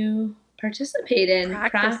to participate in,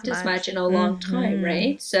 practice much in a long time,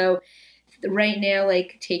 right? So right now,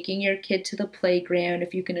 like taking your kid to the playground,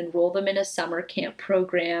 if you can enroll them in a summer camp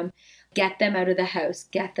program, get them out of the house,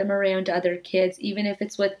 get them around other kids, even if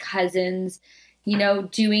it's with cousins,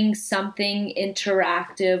 doing something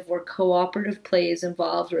interactive where cooperative play is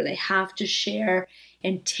involved, where they have to share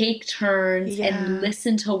and take turns and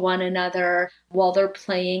listen to one another while they're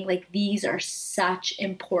playing. Like, these are such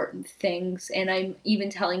important things. And I'm even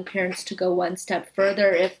telling parents to go one step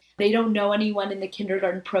further. If they don't know anyone in the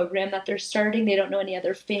kindergarten program that they're starting, they don't know any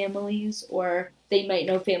other families, or they might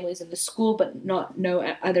know families in the school but not know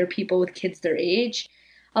other people with kids their age.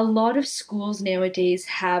 A lot of schools nowadays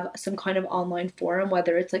have some kind of online forum,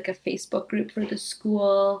 whether it's like a Facebook group for the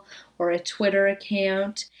school or a Twitter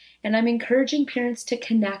account. And I'm encouraging parents to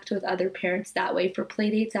connect with other parents that way for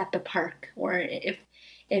play dates at the park, or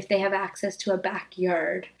if they have access to a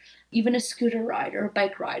backyard, even a scooter ride or a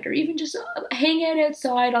bike ride, or even just hang out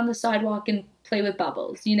outside on the sidewalk and play with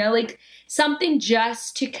bubbles, like something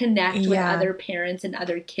just to connect with other parents and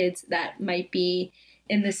other kids that might be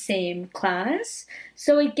in the same class.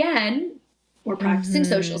 So again, we're practicing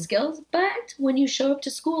social skills, but when you show up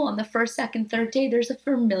to school on the first, second, third day, there's a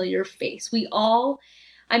familiar face.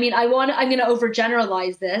 I'm going to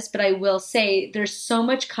overgeneralize this, but I will say there's so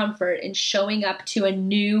much comfort in showing up to a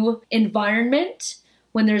new environment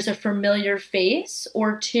when there's a familiar face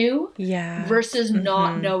or two versus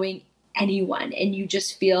not knowing anyone, and you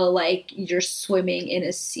just feel like you're swimming in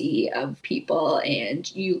a sea of people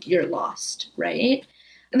and you're lost, right?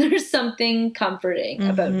 And there's something comforting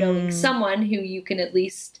about knowing someone who you can at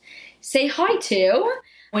least say hi to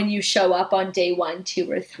when you show up on day 1, 2,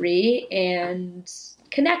 or 3, and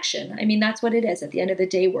connection. I mean, that's what it is. At the end of the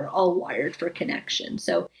day, we're all wired for connection.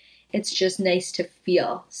 So it's just nice to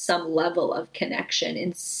feel some level of connection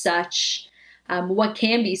in such what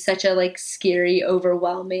can be such a scary,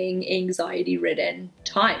 overwhelming, anxiety-ridden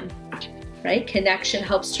time, right? Connection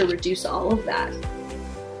helps to reduce all of that.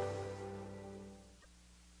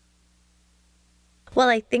 Well,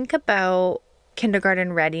 I think about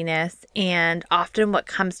kindergarten readiness, and often what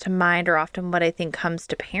comes to mind, or often what I think comes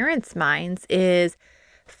to parents' minds, is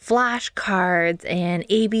flashcards and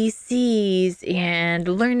ABCs and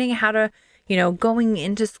learning how to, going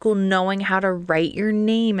into school, knowing how to write your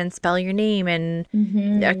name and spell your name, and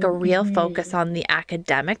like a real focus on the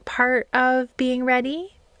academic part of being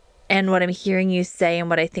ready. And what I'm hearing you say, and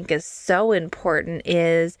what I think is so important,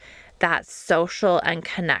 is that social and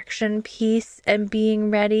connection piece and being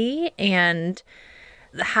ready. And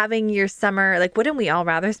having your summer, like, wouldn't we all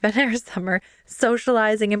rather spend our summer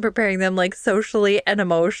socializing and preparing them like socially and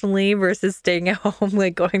emotionally versus staying at home,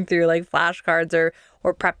 like going through like flashcards or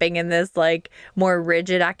prepping in this like more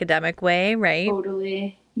rigid academic way, right?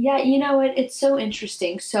 Totally. Yeah, you know what? It's so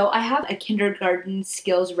interesting. So I have a kindergarten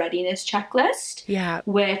skills readiness checklist, Yeah,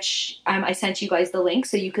 which I sent you guys the link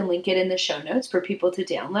so you can link it in the show notes for people to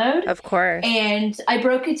download. of course. And I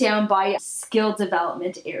broke it down by skill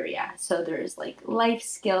development area. So there's like life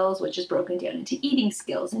skills, which is broken down into eating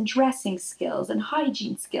skills and dressing skills and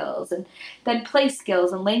hygiene skills, and then play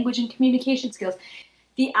skills and language and communication skills.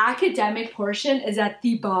 The academic portion is at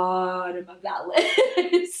the bottom of that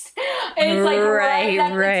list. And it's like, Right.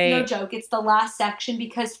 It's no joke. It's the last section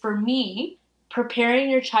because for me,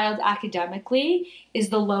 preparing your child academically is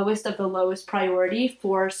the lowest of the lowest priority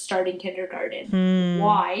for starting kindergarten.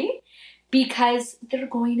 Why? Because they're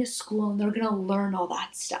going to school and they're going to learn all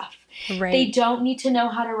that stuff. Right. They don't need to know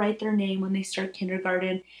how to write their name when they start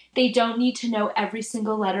kindergarten. They don't need to know every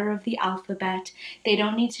single letter of the alphabet. They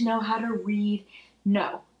don't need to know how to read.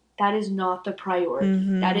 No, that is not the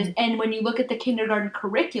priority. That is, and when you look at the kindergarten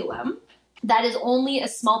curriculum, that is only a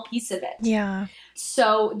small piece of it. Yeah.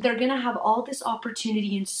 So they're going to have all this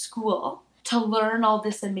opportunity in school to learn all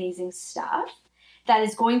this amazing stuff that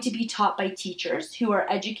is going to be taught by teachers who are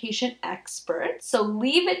education experts. So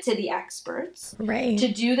leave it to the experts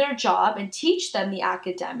to do their job and teach them the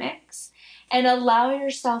academics, and allow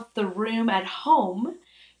yourself the room at home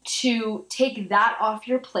to take that off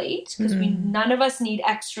your plate, because none of us need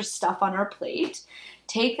extra stuff on our plate.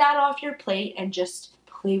 Take that off your plate and just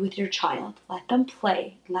play with your child. Let them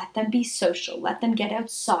play. Let them be social. Let them get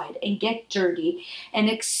outside and get dirty and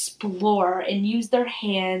explore and use their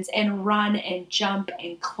hands and run and jump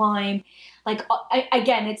and climb. Like,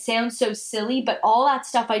 again, it sounds so silly, but all that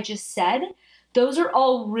stuff I just said, those are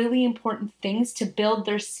all really important things to build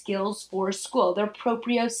their skills for school, their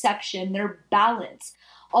proprioception, their balance,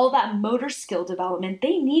 all that motor skill development.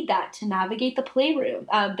 They need that to navigate the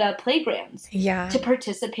the playgrounds, to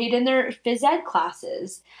participate in their phys ed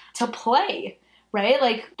classes, to play, right?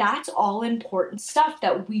 Like, that's all important stuff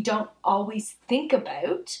that we don't always think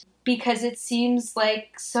about because it seems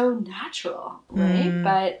like so natural, right?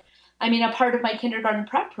 But I mean, a part of my kindergarten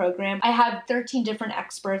prep program, I have 13 different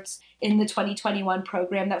experts in the 2021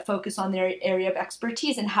 program that focus on their area of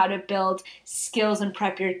expertise and how to build skills and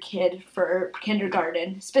prep your kid for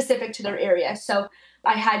kindergarten specific to their area. So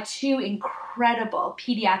I had 2 incredible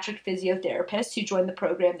pediatric physiotherapists who joined the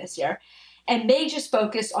program this year, and they just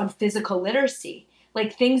focused on physical literacy,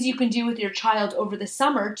 like things you can do with your child over the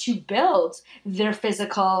summer to build their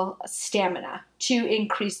physical stamina, to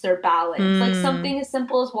increase their balance. Like something as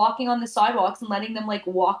simple as walking on the sidewalks and letting them like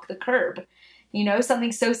walk the curb. You know,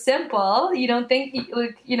 something so simple. You don't think,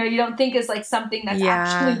 you don't think is like something that's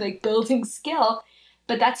actually like building skill,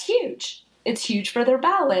 but that's huge. It's huge for their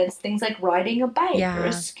balance. Things like riding a bike or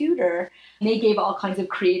a scooter. And they gave all kinds of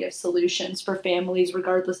creative solutions for families,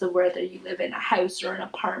 regardless of whether you live in a house or an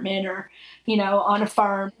apartment or, on a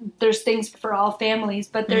farm. There's things for all families,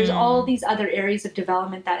 but there's all these other areas of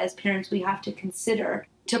development that as parents we have to consider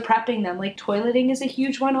to prepping them. Like toileting is a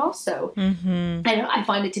huge one also. I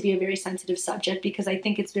find it to be a very sensitive subject because I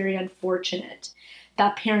think it's very unfortunate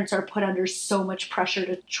that parents are put under so much pressure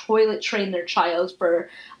to toilet train their child for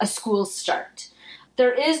a school start.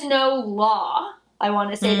 There is no law, I want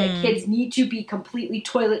to say, that kids need to be completely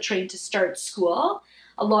toilet trained to start school.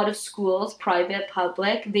 A lot of schools, private,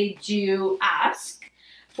 public, they do ask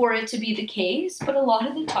for it to be the case, but a lot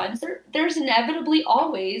of the times there's inevitably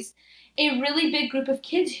always a really big group of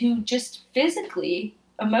kids who just physically,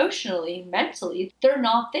 emotionally, mentally, they're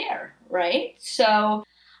not there, right? So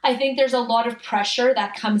I think there's a lot of pressure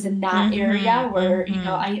that comes in that area where,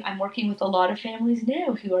 I'm working with a lot of families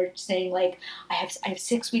now who are saying like, I have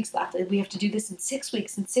 6 weeks left. We have to do this in 6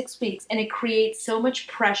 weeks, And it creates so much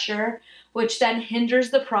pressure, which then hinders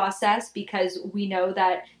the process because we know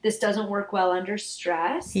that this doesn't work well under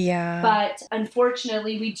stress. Yeah. But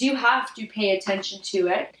unfortunately, we do have to pay attention to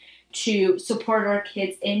it to support our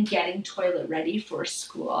kids in getting toilet ready for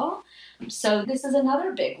school. So this is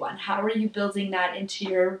another big one. How are you building that into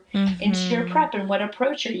your prep, and what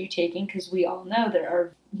approach are you taking? Because we all know there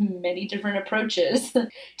are many different approaches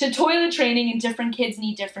to toilet training, and different kids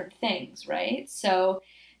need different things, right? So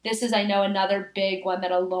this is, I know, another big one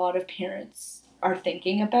that a lot of parents are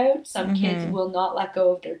thinking about. Some kids will not let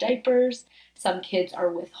go of their diapers. Some kids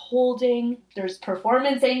are withholding. There's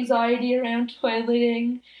performance anxiety around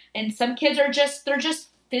toileting. And some kids are just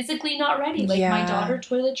physically not ready. Like my daughter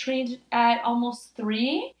toilet trained at almost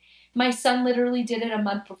 3. My son literally did it a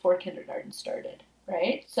month before kindergarten started,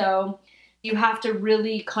 right? So You have to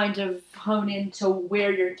really kind of hone into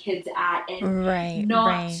where your kid's at and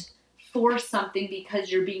not force something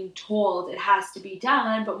because you're being told it has to be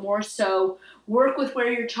done, but more so work with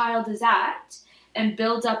where your child is at and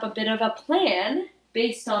build up a bit of a plan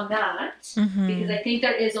based on that, because I think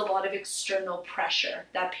there is a lot of external pressure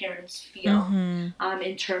that parents feel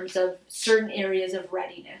in terms of certain areas of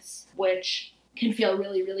readiness, which can feel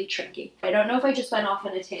really, really tricky. I don't know if I just went off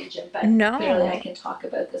on a tangent, but clearly I can talk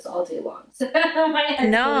about this all day long. So my head's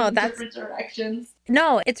going in different directions.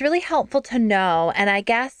 No, it's really helpful to know. And I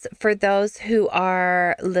guess for those who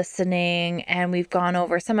are listening, and we've gone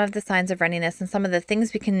over some of the signs of readiness and some of the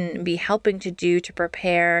things we can be helping to do to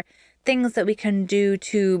prepare, things that we can do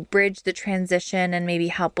to bridge the transition and maybe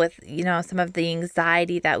help with, you know, some of the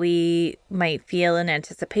anxiety that we might feel in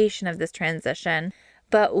anticipation of this transition.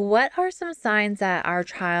 But what are some signs that our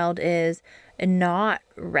child is not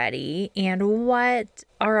ready, and what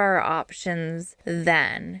are our options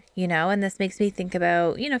then? You know, and this makes me think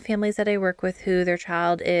about, you know, families that I work with who their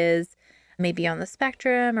child is maybe on the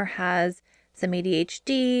spectrum or has some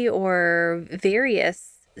ADHD or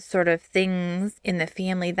various sort of things in the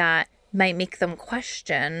family that might make them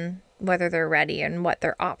question whether they're ready and what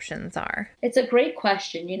their options are. It's a great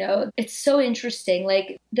question. You know, it's so interesting.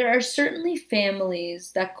 Like, there are certainly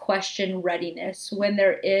families that question readiness when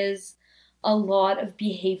there is a lot of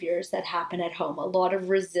behaviors that happen at home, a lot of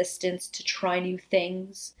resistance to try new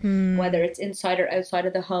things, whether it's inside or outside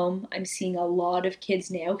of the home. I'm seeing a lot of kids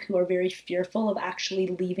now who are very fearful of actually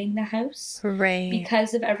leaving the house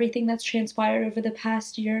because of everything that's transpired over the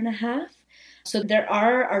past year and a half. So there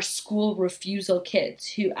are our school refusal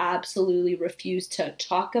kids who absolutely refuse to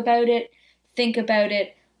talk about it, think about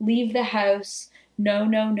it, leave the house. No,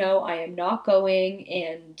 I am not going.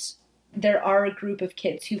 And there are a group of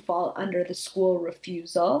kids who fall under the school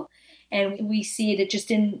refusal. And we see it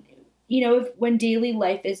just in, you know, when daily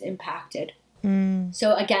life is impacted.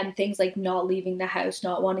 So again, things like not leaving the house,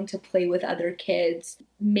 not wanting to play with other kids.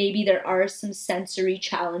 Maybe there are some sensory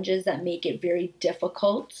challenges that make it very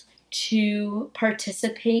difficult to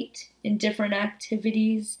participate in different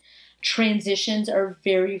activities. Transitions are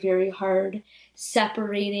very, very hard.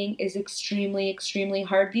 Separating is extremely, extremely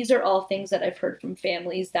hard. These are all things that I've heard from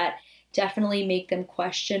families that definitely make them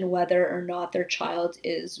question whether or not their child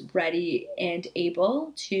is ready and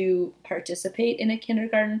able to participate in a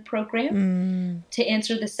kindergarten program. To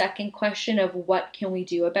answer the second question of what can we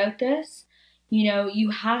do about this, you know,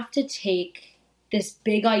 you have to take this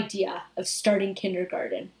big idea of starting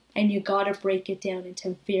kindergarten, and you got to break it down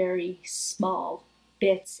into very small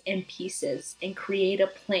bits and pieces and create a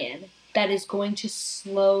plan that is going to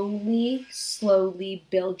slowly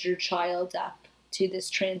build your child up to this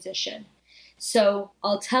transition. So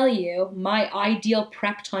I'll tell you, my ideal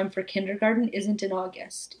prep time for kindergarten isn't in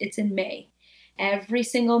August. It's in May. Every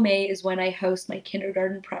single May is when I host my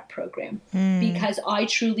kindergarten prep program, because I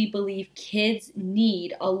truly believe kids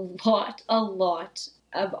need a lot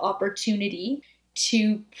of opportunity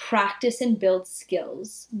to practice and build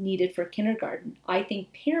skills needed for kindergarten. I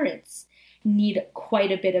think parents need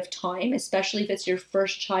quite a bit of time, especially if it's your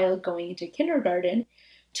first child going into kindergarten,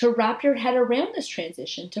 to wrap your head around this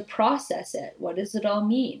transition, to process it. What does it all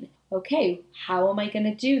mean? Okay, how am I going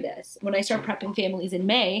to do this? When I start prepping families in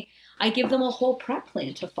May, I give them a whole prep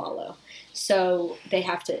plan to follow. So they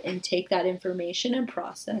have to intake that information and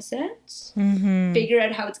process it, figure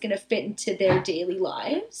out how it's going to fit into their daily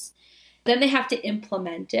lives. Then they have to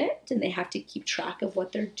implement it, and they have to keep track of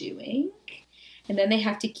what they're doing. And then they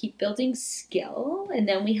have to keep building skill. And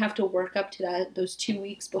then we have to work up to those 2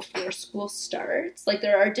 weeks before school starts. Like,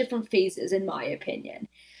 there are different phases, in my opinion.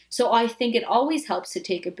 So I think it always helps to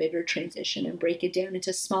take a bigger transition and break it down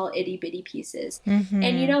into small itty bitty pieces.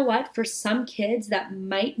 And you know what? For some kids that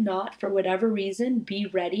might not, for whatever reason, be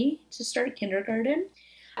ready to start kindergarten,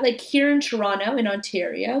 like here in Toronto, in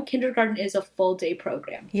Ontario, kindergarten is a full day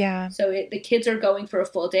program. So the kids are going for a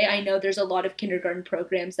full day. I know there's a lot of kindergarten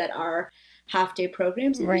programs that are half day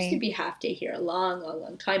programs. It used to be half day here a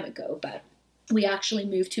long time ago, but we actually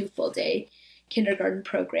moved to a full day kindergarten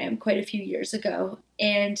program quite a few years ago.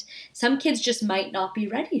 And some kids just might not be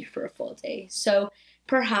ready for a full day. So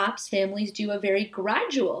perhaps families do a very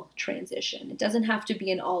gradual transition. It doesn't have to be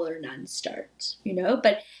an all or none start, you know,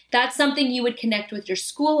 but that's something you would connect with your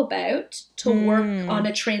school about, to work on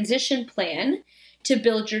a transition plan to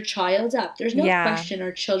build your child up. There's no question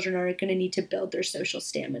our children are going to need to build their social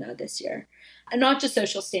stamina this year. And not just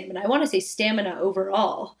social stamina. I want to say stamina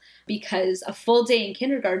overall, because a full day in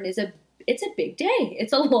kindergarten is a it's a big day.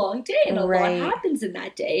 It's a long day, and a lot Right. happens in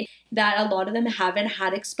that day that a lot of them haven't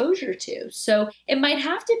had exposure to. So it might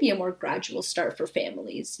have to be a more gradual start for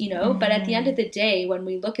families, you know, but at the end of the day, when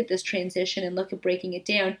we look at this transition and look at breaking it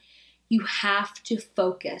down, you have to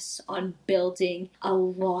focus on building a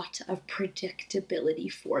lot of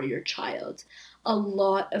predictability for your child, a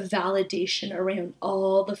lot of validation around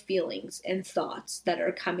all the feelings and thoughts that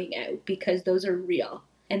are coming out, because those are real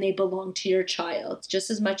and they belong to your child just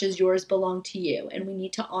as much as yours belong to you. And we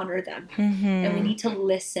need to honor them and we need to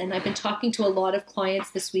listen. I've been talking to a lot of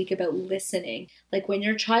clients this week about listening. Like when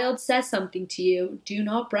your child says something to you, do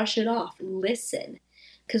not brush it off. Listen.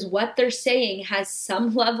 Because what they're saying has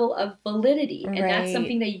some level of validity, and that's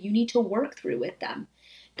something that you need to work through with them.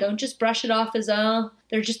 Don't just brush it off as, oh,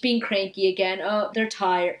 they're just being cranky again. Oh, they're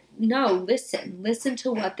tired. No, listen. Listen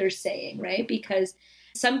to what they're saying, right? Because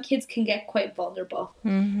some kids can get quite vulnerable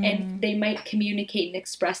and they might communicate and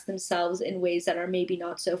express themselves in ways that are maybe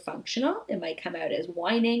not so functional. It might come out as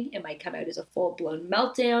whining. It might come out as a full-blown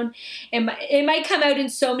meltdown. It might come out in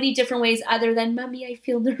so many different ways other than, Mommy, I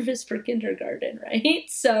feel nervous for kindergarten, right?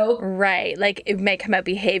 So Right. Like it may come out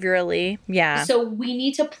behaviorally. Yeah. So we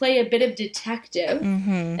need to play a bit of detective.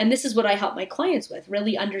 And this is what I help my clients with,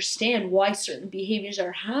 really understand why certain behaviors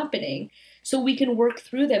are happening, so we can work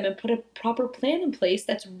through them and put a proper plan in place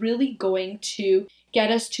that's really going to get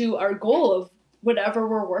us to our goal of whatever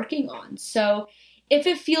we're working on. So if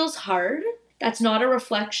it feels hard, that's not a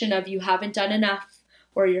reflection of you haven't done enough,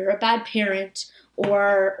 or you're a bad parent,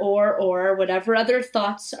 or whatever other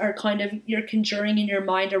thoughts are kind of you're conjuring in your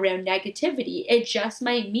mind around negativity. It just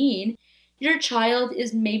might mean your child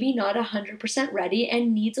is maybe not 100% ready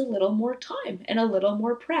and needs a little more time and a little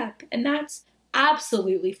more prep. And that's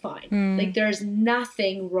absolutely fine. Like there's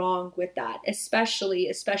nothing wrong with that, especially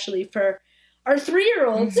for our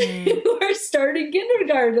 3-year-olds who are starting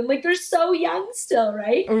kindergarten. Like they're so young still,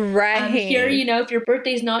 right? Right. Here, you know, if your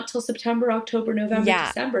birthday's not till September, October, November,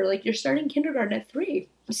 December, like you're starting kindergarten at 3.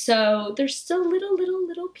 So they're still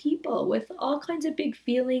little people with all kinds of big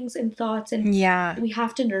feelings and thoughts. And we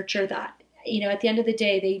have to nurture that. You know, at the end of the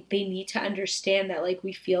day, they need to understand that, like,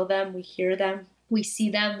 we feel them, we hear them, we see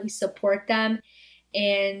them, we support them,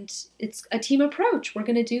 and it's a team approach. We're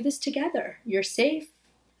going to do this together. You're safe.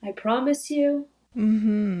 I promise you.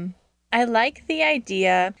 I like the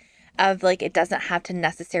idea of, like, it doesn't have to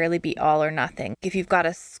necessarily be all or nothing. If you've got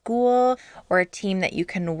a school or a team that you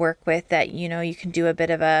can work with, that, you know, you can do a bit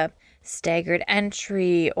of a staggered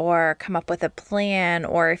entry or come up with a plan,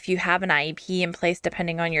 or if you have an IEP in place,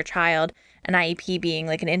 depending on your child, an IEP being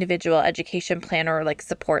like an individual education plan, or like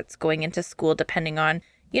supports going into school depending on,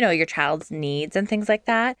 you know, your child's needs and things like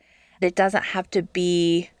that. It doesn't have to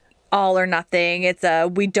be all or nothing. It's a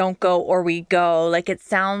we don't go or we go. Like it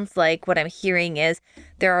sounds like what I'm hearing is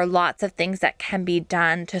there are lots of things that can be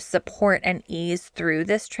done to support and ease through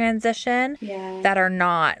this transition that are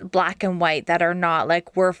not black and white, that are not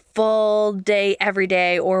like we're full day every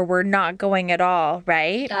day or we're not going at all,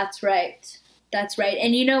 right? That's right. That's right.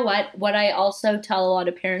 And you know what I also tell a lot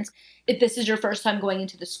of parents, if this is your first time going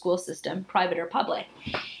into the school system, private or public,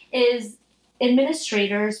 is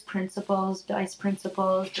administrators, principals, vice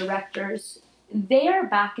principals, directors, they are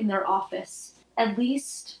back in their office at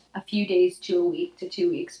least a few days to a week to 2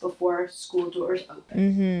 weeks before school doors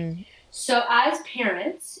open. So as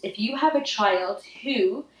parents, if you have a child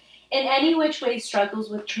who in any which way struggles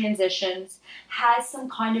with transitions, has some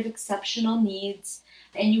kind of exceptional needs,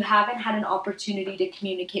 and you haven't had an opportunity to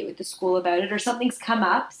communicate with the school about it, or something's come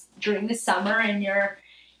up during the summer and you're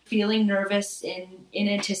feeling nervous in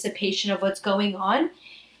anticipation of what's going on,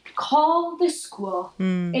 call the school.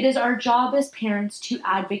 It is our job as parents to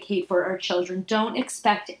advocate for our children. Don't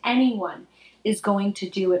expect anyone is going to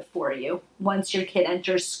do it for you once your kid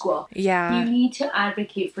enters school. You need to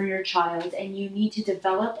advocate for your child, and you need to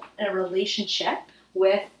develop a relationship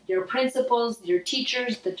with your principals, your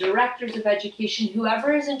teachers, the directors of education,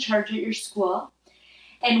 whoever is in charge at your school,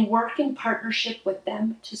 and work in partnership with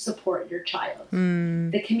them to support your child.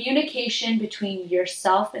 The communication between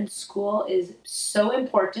yourself and school is so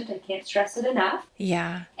important. I can't stress it enough.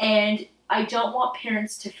 And I don't want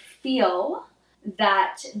parents to feel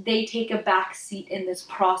that they take a back seat in this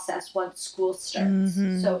process once school starts.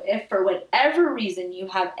 So if for whatever reason you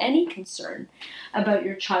have any concern about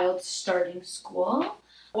your child starting school,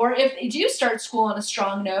 or if they do start school on a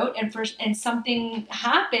strong note and something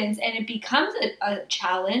happens and it becomes a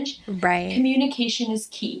challenge, communication is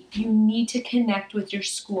key. You need to connect with your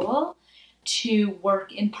school to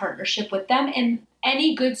work in partnership with them, and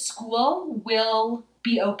any good school will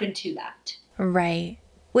be open to that. Right.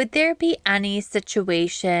 Would there be any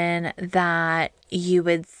situation that you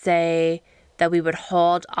would say that we would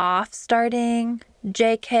hold off starting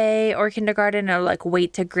JK or kindergarten, or like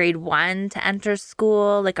wait to grade 1 to enter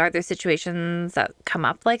school? Like, are there situations that come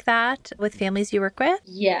up like that with families you work with?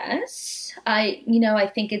 Yes. I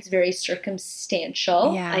think it's very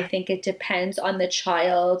circumstantial. Yeah. I think it depends on the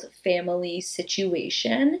child family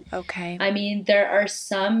situation. Okay. I mean, there are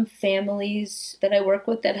some families that I work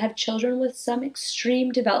with that have children with some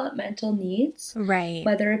extreme developmental needs, Right.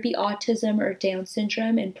 whether it be autism or Down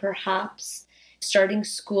syndrome, and perhaps starting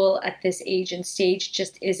school at this age and stage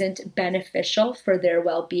just isn't beneficial for their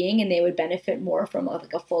well-being, and they would benefit more from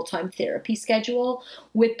like a full-time therapy schedule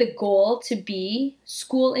with the goal to be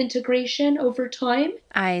school integration over time.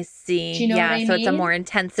 I see. Do you know what I So it's a mean? more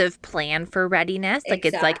intensive plan for readiness. Like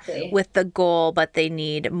Exactly. it's like with the goal, but they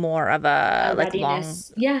need more of a like long.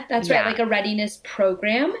 readiness. Yeah, that's right. Yeah. Like a readiness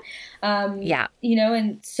program. Yeah.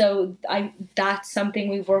 And so that's something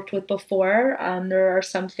we've worked with before. There are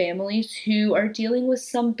some families who are dealing with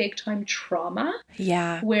some big time trauma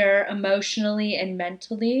Yeah. where emotionally and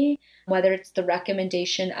mentally, whether it's the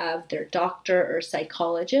recommendation of their doctor or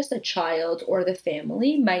psychologist, a child or the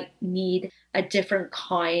family might need a different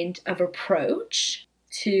kind of approach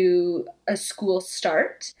to a school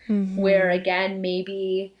start, where again,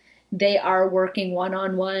 maybe they are working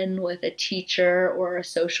one-on-one with a teacher or a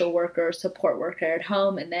social worker or support worker at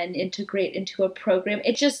home and then integrate into a program.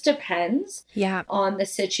 It just depends Yeah. on the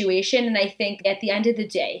situation. And I think at the end of the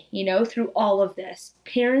day, through all of this,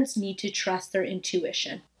 parents need to trust their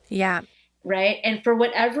intuition, Yeah. right? And for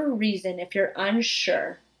whatever reason, if you're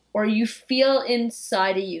unsure or you feel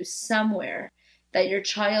inside of you somewhere that your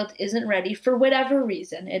child isn't ready for whatever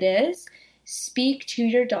reason it is, speak to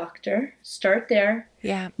your doctor. Start there.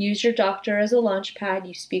 Yeah. Use your doctor as a launch pad.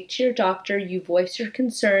 You speak to your doctor. You voice your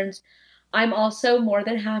concerns. I'm also more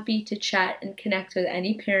than happy to chat and connect with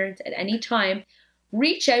any parent at any time.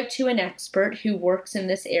 Reach out to an expert who works in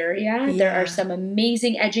this area. Yeah. There are some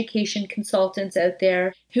amazing education consultants out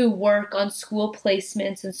there who work on school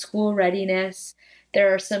placements and school readiness.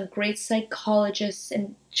 There are some great psychologists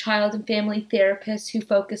and child and family therapists who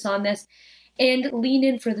focus on this. And lean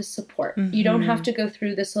in for the support. You don't have to go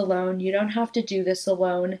through this alone. You don't have to do this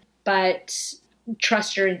alone, but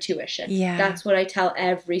trust your intuition. Yeah. That's what I tell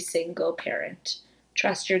every single parent.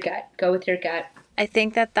 Trust your gut. Go with your gut. I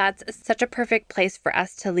think that that's such a perfect place for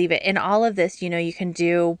us to leave it. In all of this, you can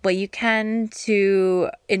do what you can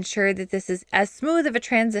to ensure that this is as smooth of a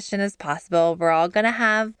transition as possible. We're all going to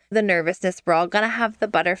have the nervousness. We're all going to have the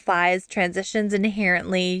butterflies. Transitions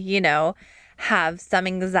inherently, have some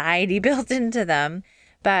anxiety built into them,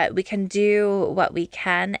 but we can do what we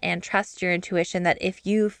can and trust your intuition that if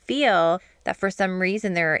you feel that for some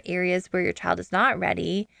reason there are areas where your child is not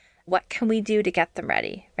ready, what can we do to get them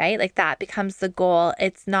ready, right? Like that becomes the goal.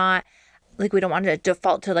 It's not like we don't want to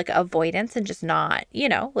default to like avoidance and just not,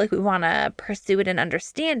 like we want to pursue it and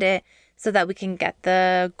understand it so that we can get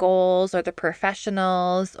the goals or the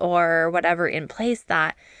professionals or whatever in place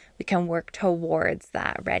that we can work towards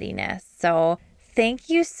that readiness. So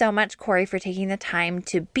thank you so much, Corey, for taking the time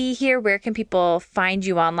to be here. Where can people find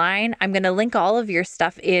you online? I'm going to link all of your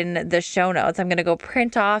stuff in the show notes. I'm going to go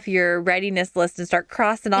print off your readiness list and start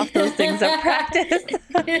crossing off those things of practice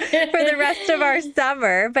for the rest of our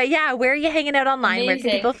summer. But yeah, where are you hanging out online? Amazing. Where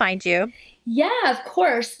can people find you? Yeah, of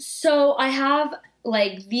course. So I have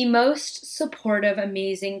like the most supportive,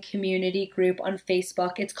 amazing community group on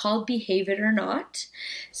Facebook. It's called Behave It or Not.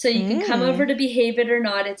 So you can come over to Behave It or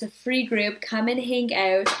Not. It's a free group. Come and hang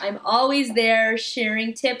out. I'm always there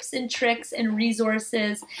sharing tips and tricks and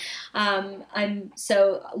resources.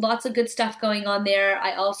 So lots of good stuff going on there.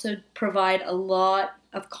 I also provide a lot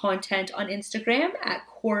of content on Instagram at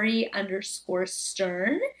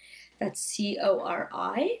Cori_Stern. That's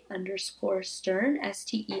Cori_Stern, Stern.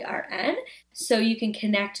 So you can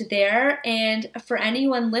connect there. And for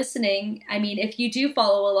anyone listening, I mean, if you do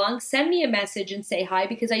follow along, send me a message and say hi,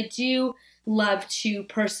 because I do love to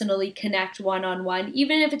personally connect one-on-one,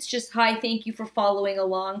 even if it's just hi, thank you for following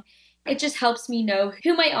along. It just helps me know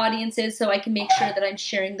who my audience is so I can make sure that I'm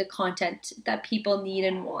sharing the content that people need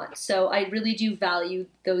and want. So I really do value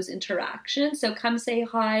those interactions. So come say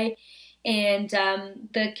hi. And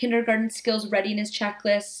the kindergarten skills readiness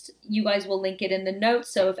checklist, you guys will link it in the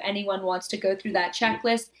notes. So if anyone wants to go through that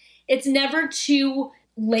checklist, it's never too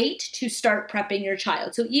late to start prepping your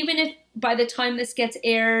child. So even if by the time this gets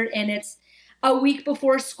aired and it's a week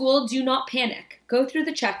before school, do not panic. Go through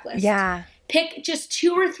the checklist. Yeah. Pick just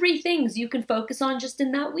 2 or 3 things you can focus on just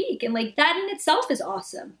in that week. And like that in itself is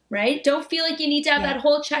awesome, right? Don't feel like you need to have that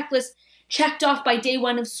whole checklist checked off by day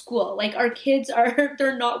 1 of school. Like our kids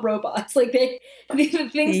they're not robots. Like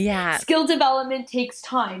skill development takes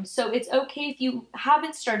time. So it's okay if you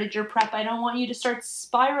haven't started your prep. I don't want you to start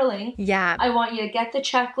spiraling. Yeah. I want you to get the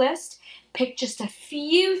checklist, pick just a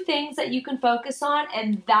few things that you can focus on,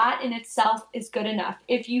 and that in itself is good enough.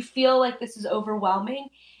 If you feel like this is overwhelming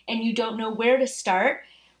and you don't know where to start,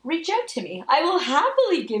 reach out to me. I will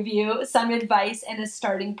happily give you some advice and a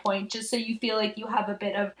starting point just so you feel like you have a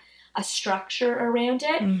bit of a structure around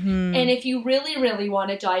it. Mm-hmm. And if you really, really want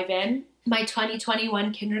to dive in, my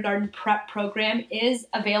 2021 kindergarten prep program is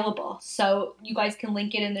available. So you guys can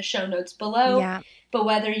link it in the show notes below. Yeah. But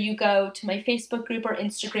whether you go to my Facebook group or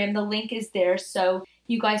Instagram, the link is there. So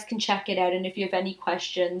you guys can check it out. And if you have any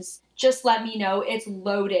questions, just let me know. It's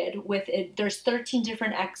loaded with it. There's 13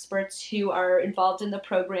 different experts who are involved in the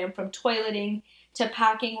program, from toileting to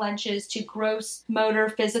packing lunches, to gross motor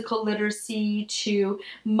physical literacy, to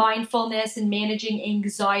mindfulness and managing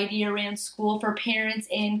anxiety around school for parents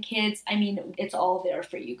and kids. I mean, it's all there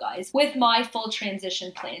for you guys with my full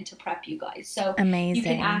transition plan to prep you guys. So amazing. You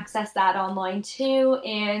can access that online too.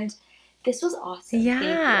 And this was awesome. Yeah.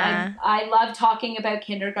 Thank you. I love talking about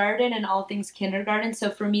kindergarten and all things kindergarten.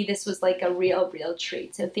 So for me, this was like a real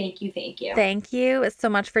treat. So thank you. Thank you so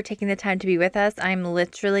much for taking the time to be with us. I'm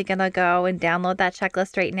literally going to go and download that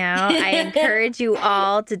checklist right now. I encourage you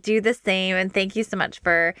all to do the same. And thank you so much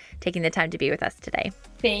for taking the time to be with us today.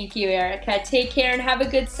 Thank you, Erica. Take care and have a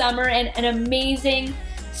good summer and an amazing,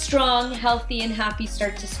 strong, healthy, and happy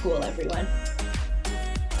start to school, everyone.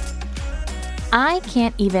 I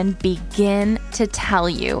can't even begin to tell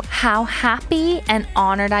you how happy and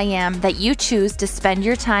honored I am that you choose to spend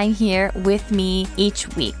your time here with me each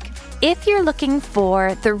week. If you're looking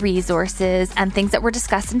for the resources and things that were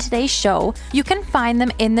discussed in today's show, you can find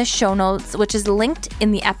them in the show notes, which is linked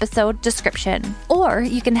in the episode description. Or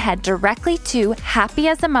you can head directly to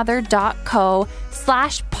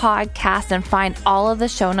happyasamother.co/podcast and find all of the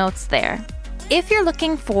show notes there. If you're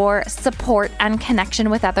looking for support and connection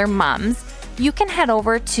with other moms, you can head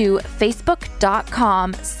over to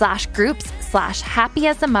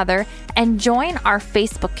facebook.com/groups/happyasamother and join our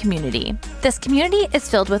Facebook community. This community is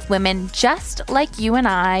filled with women just like you and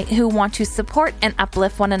I who want to support and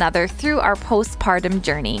uplift one another through our postpartum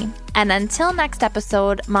journey. And until next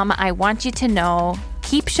episode, Mama, I want you to know,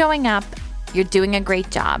 keep showing up. You're doing a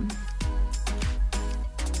great job.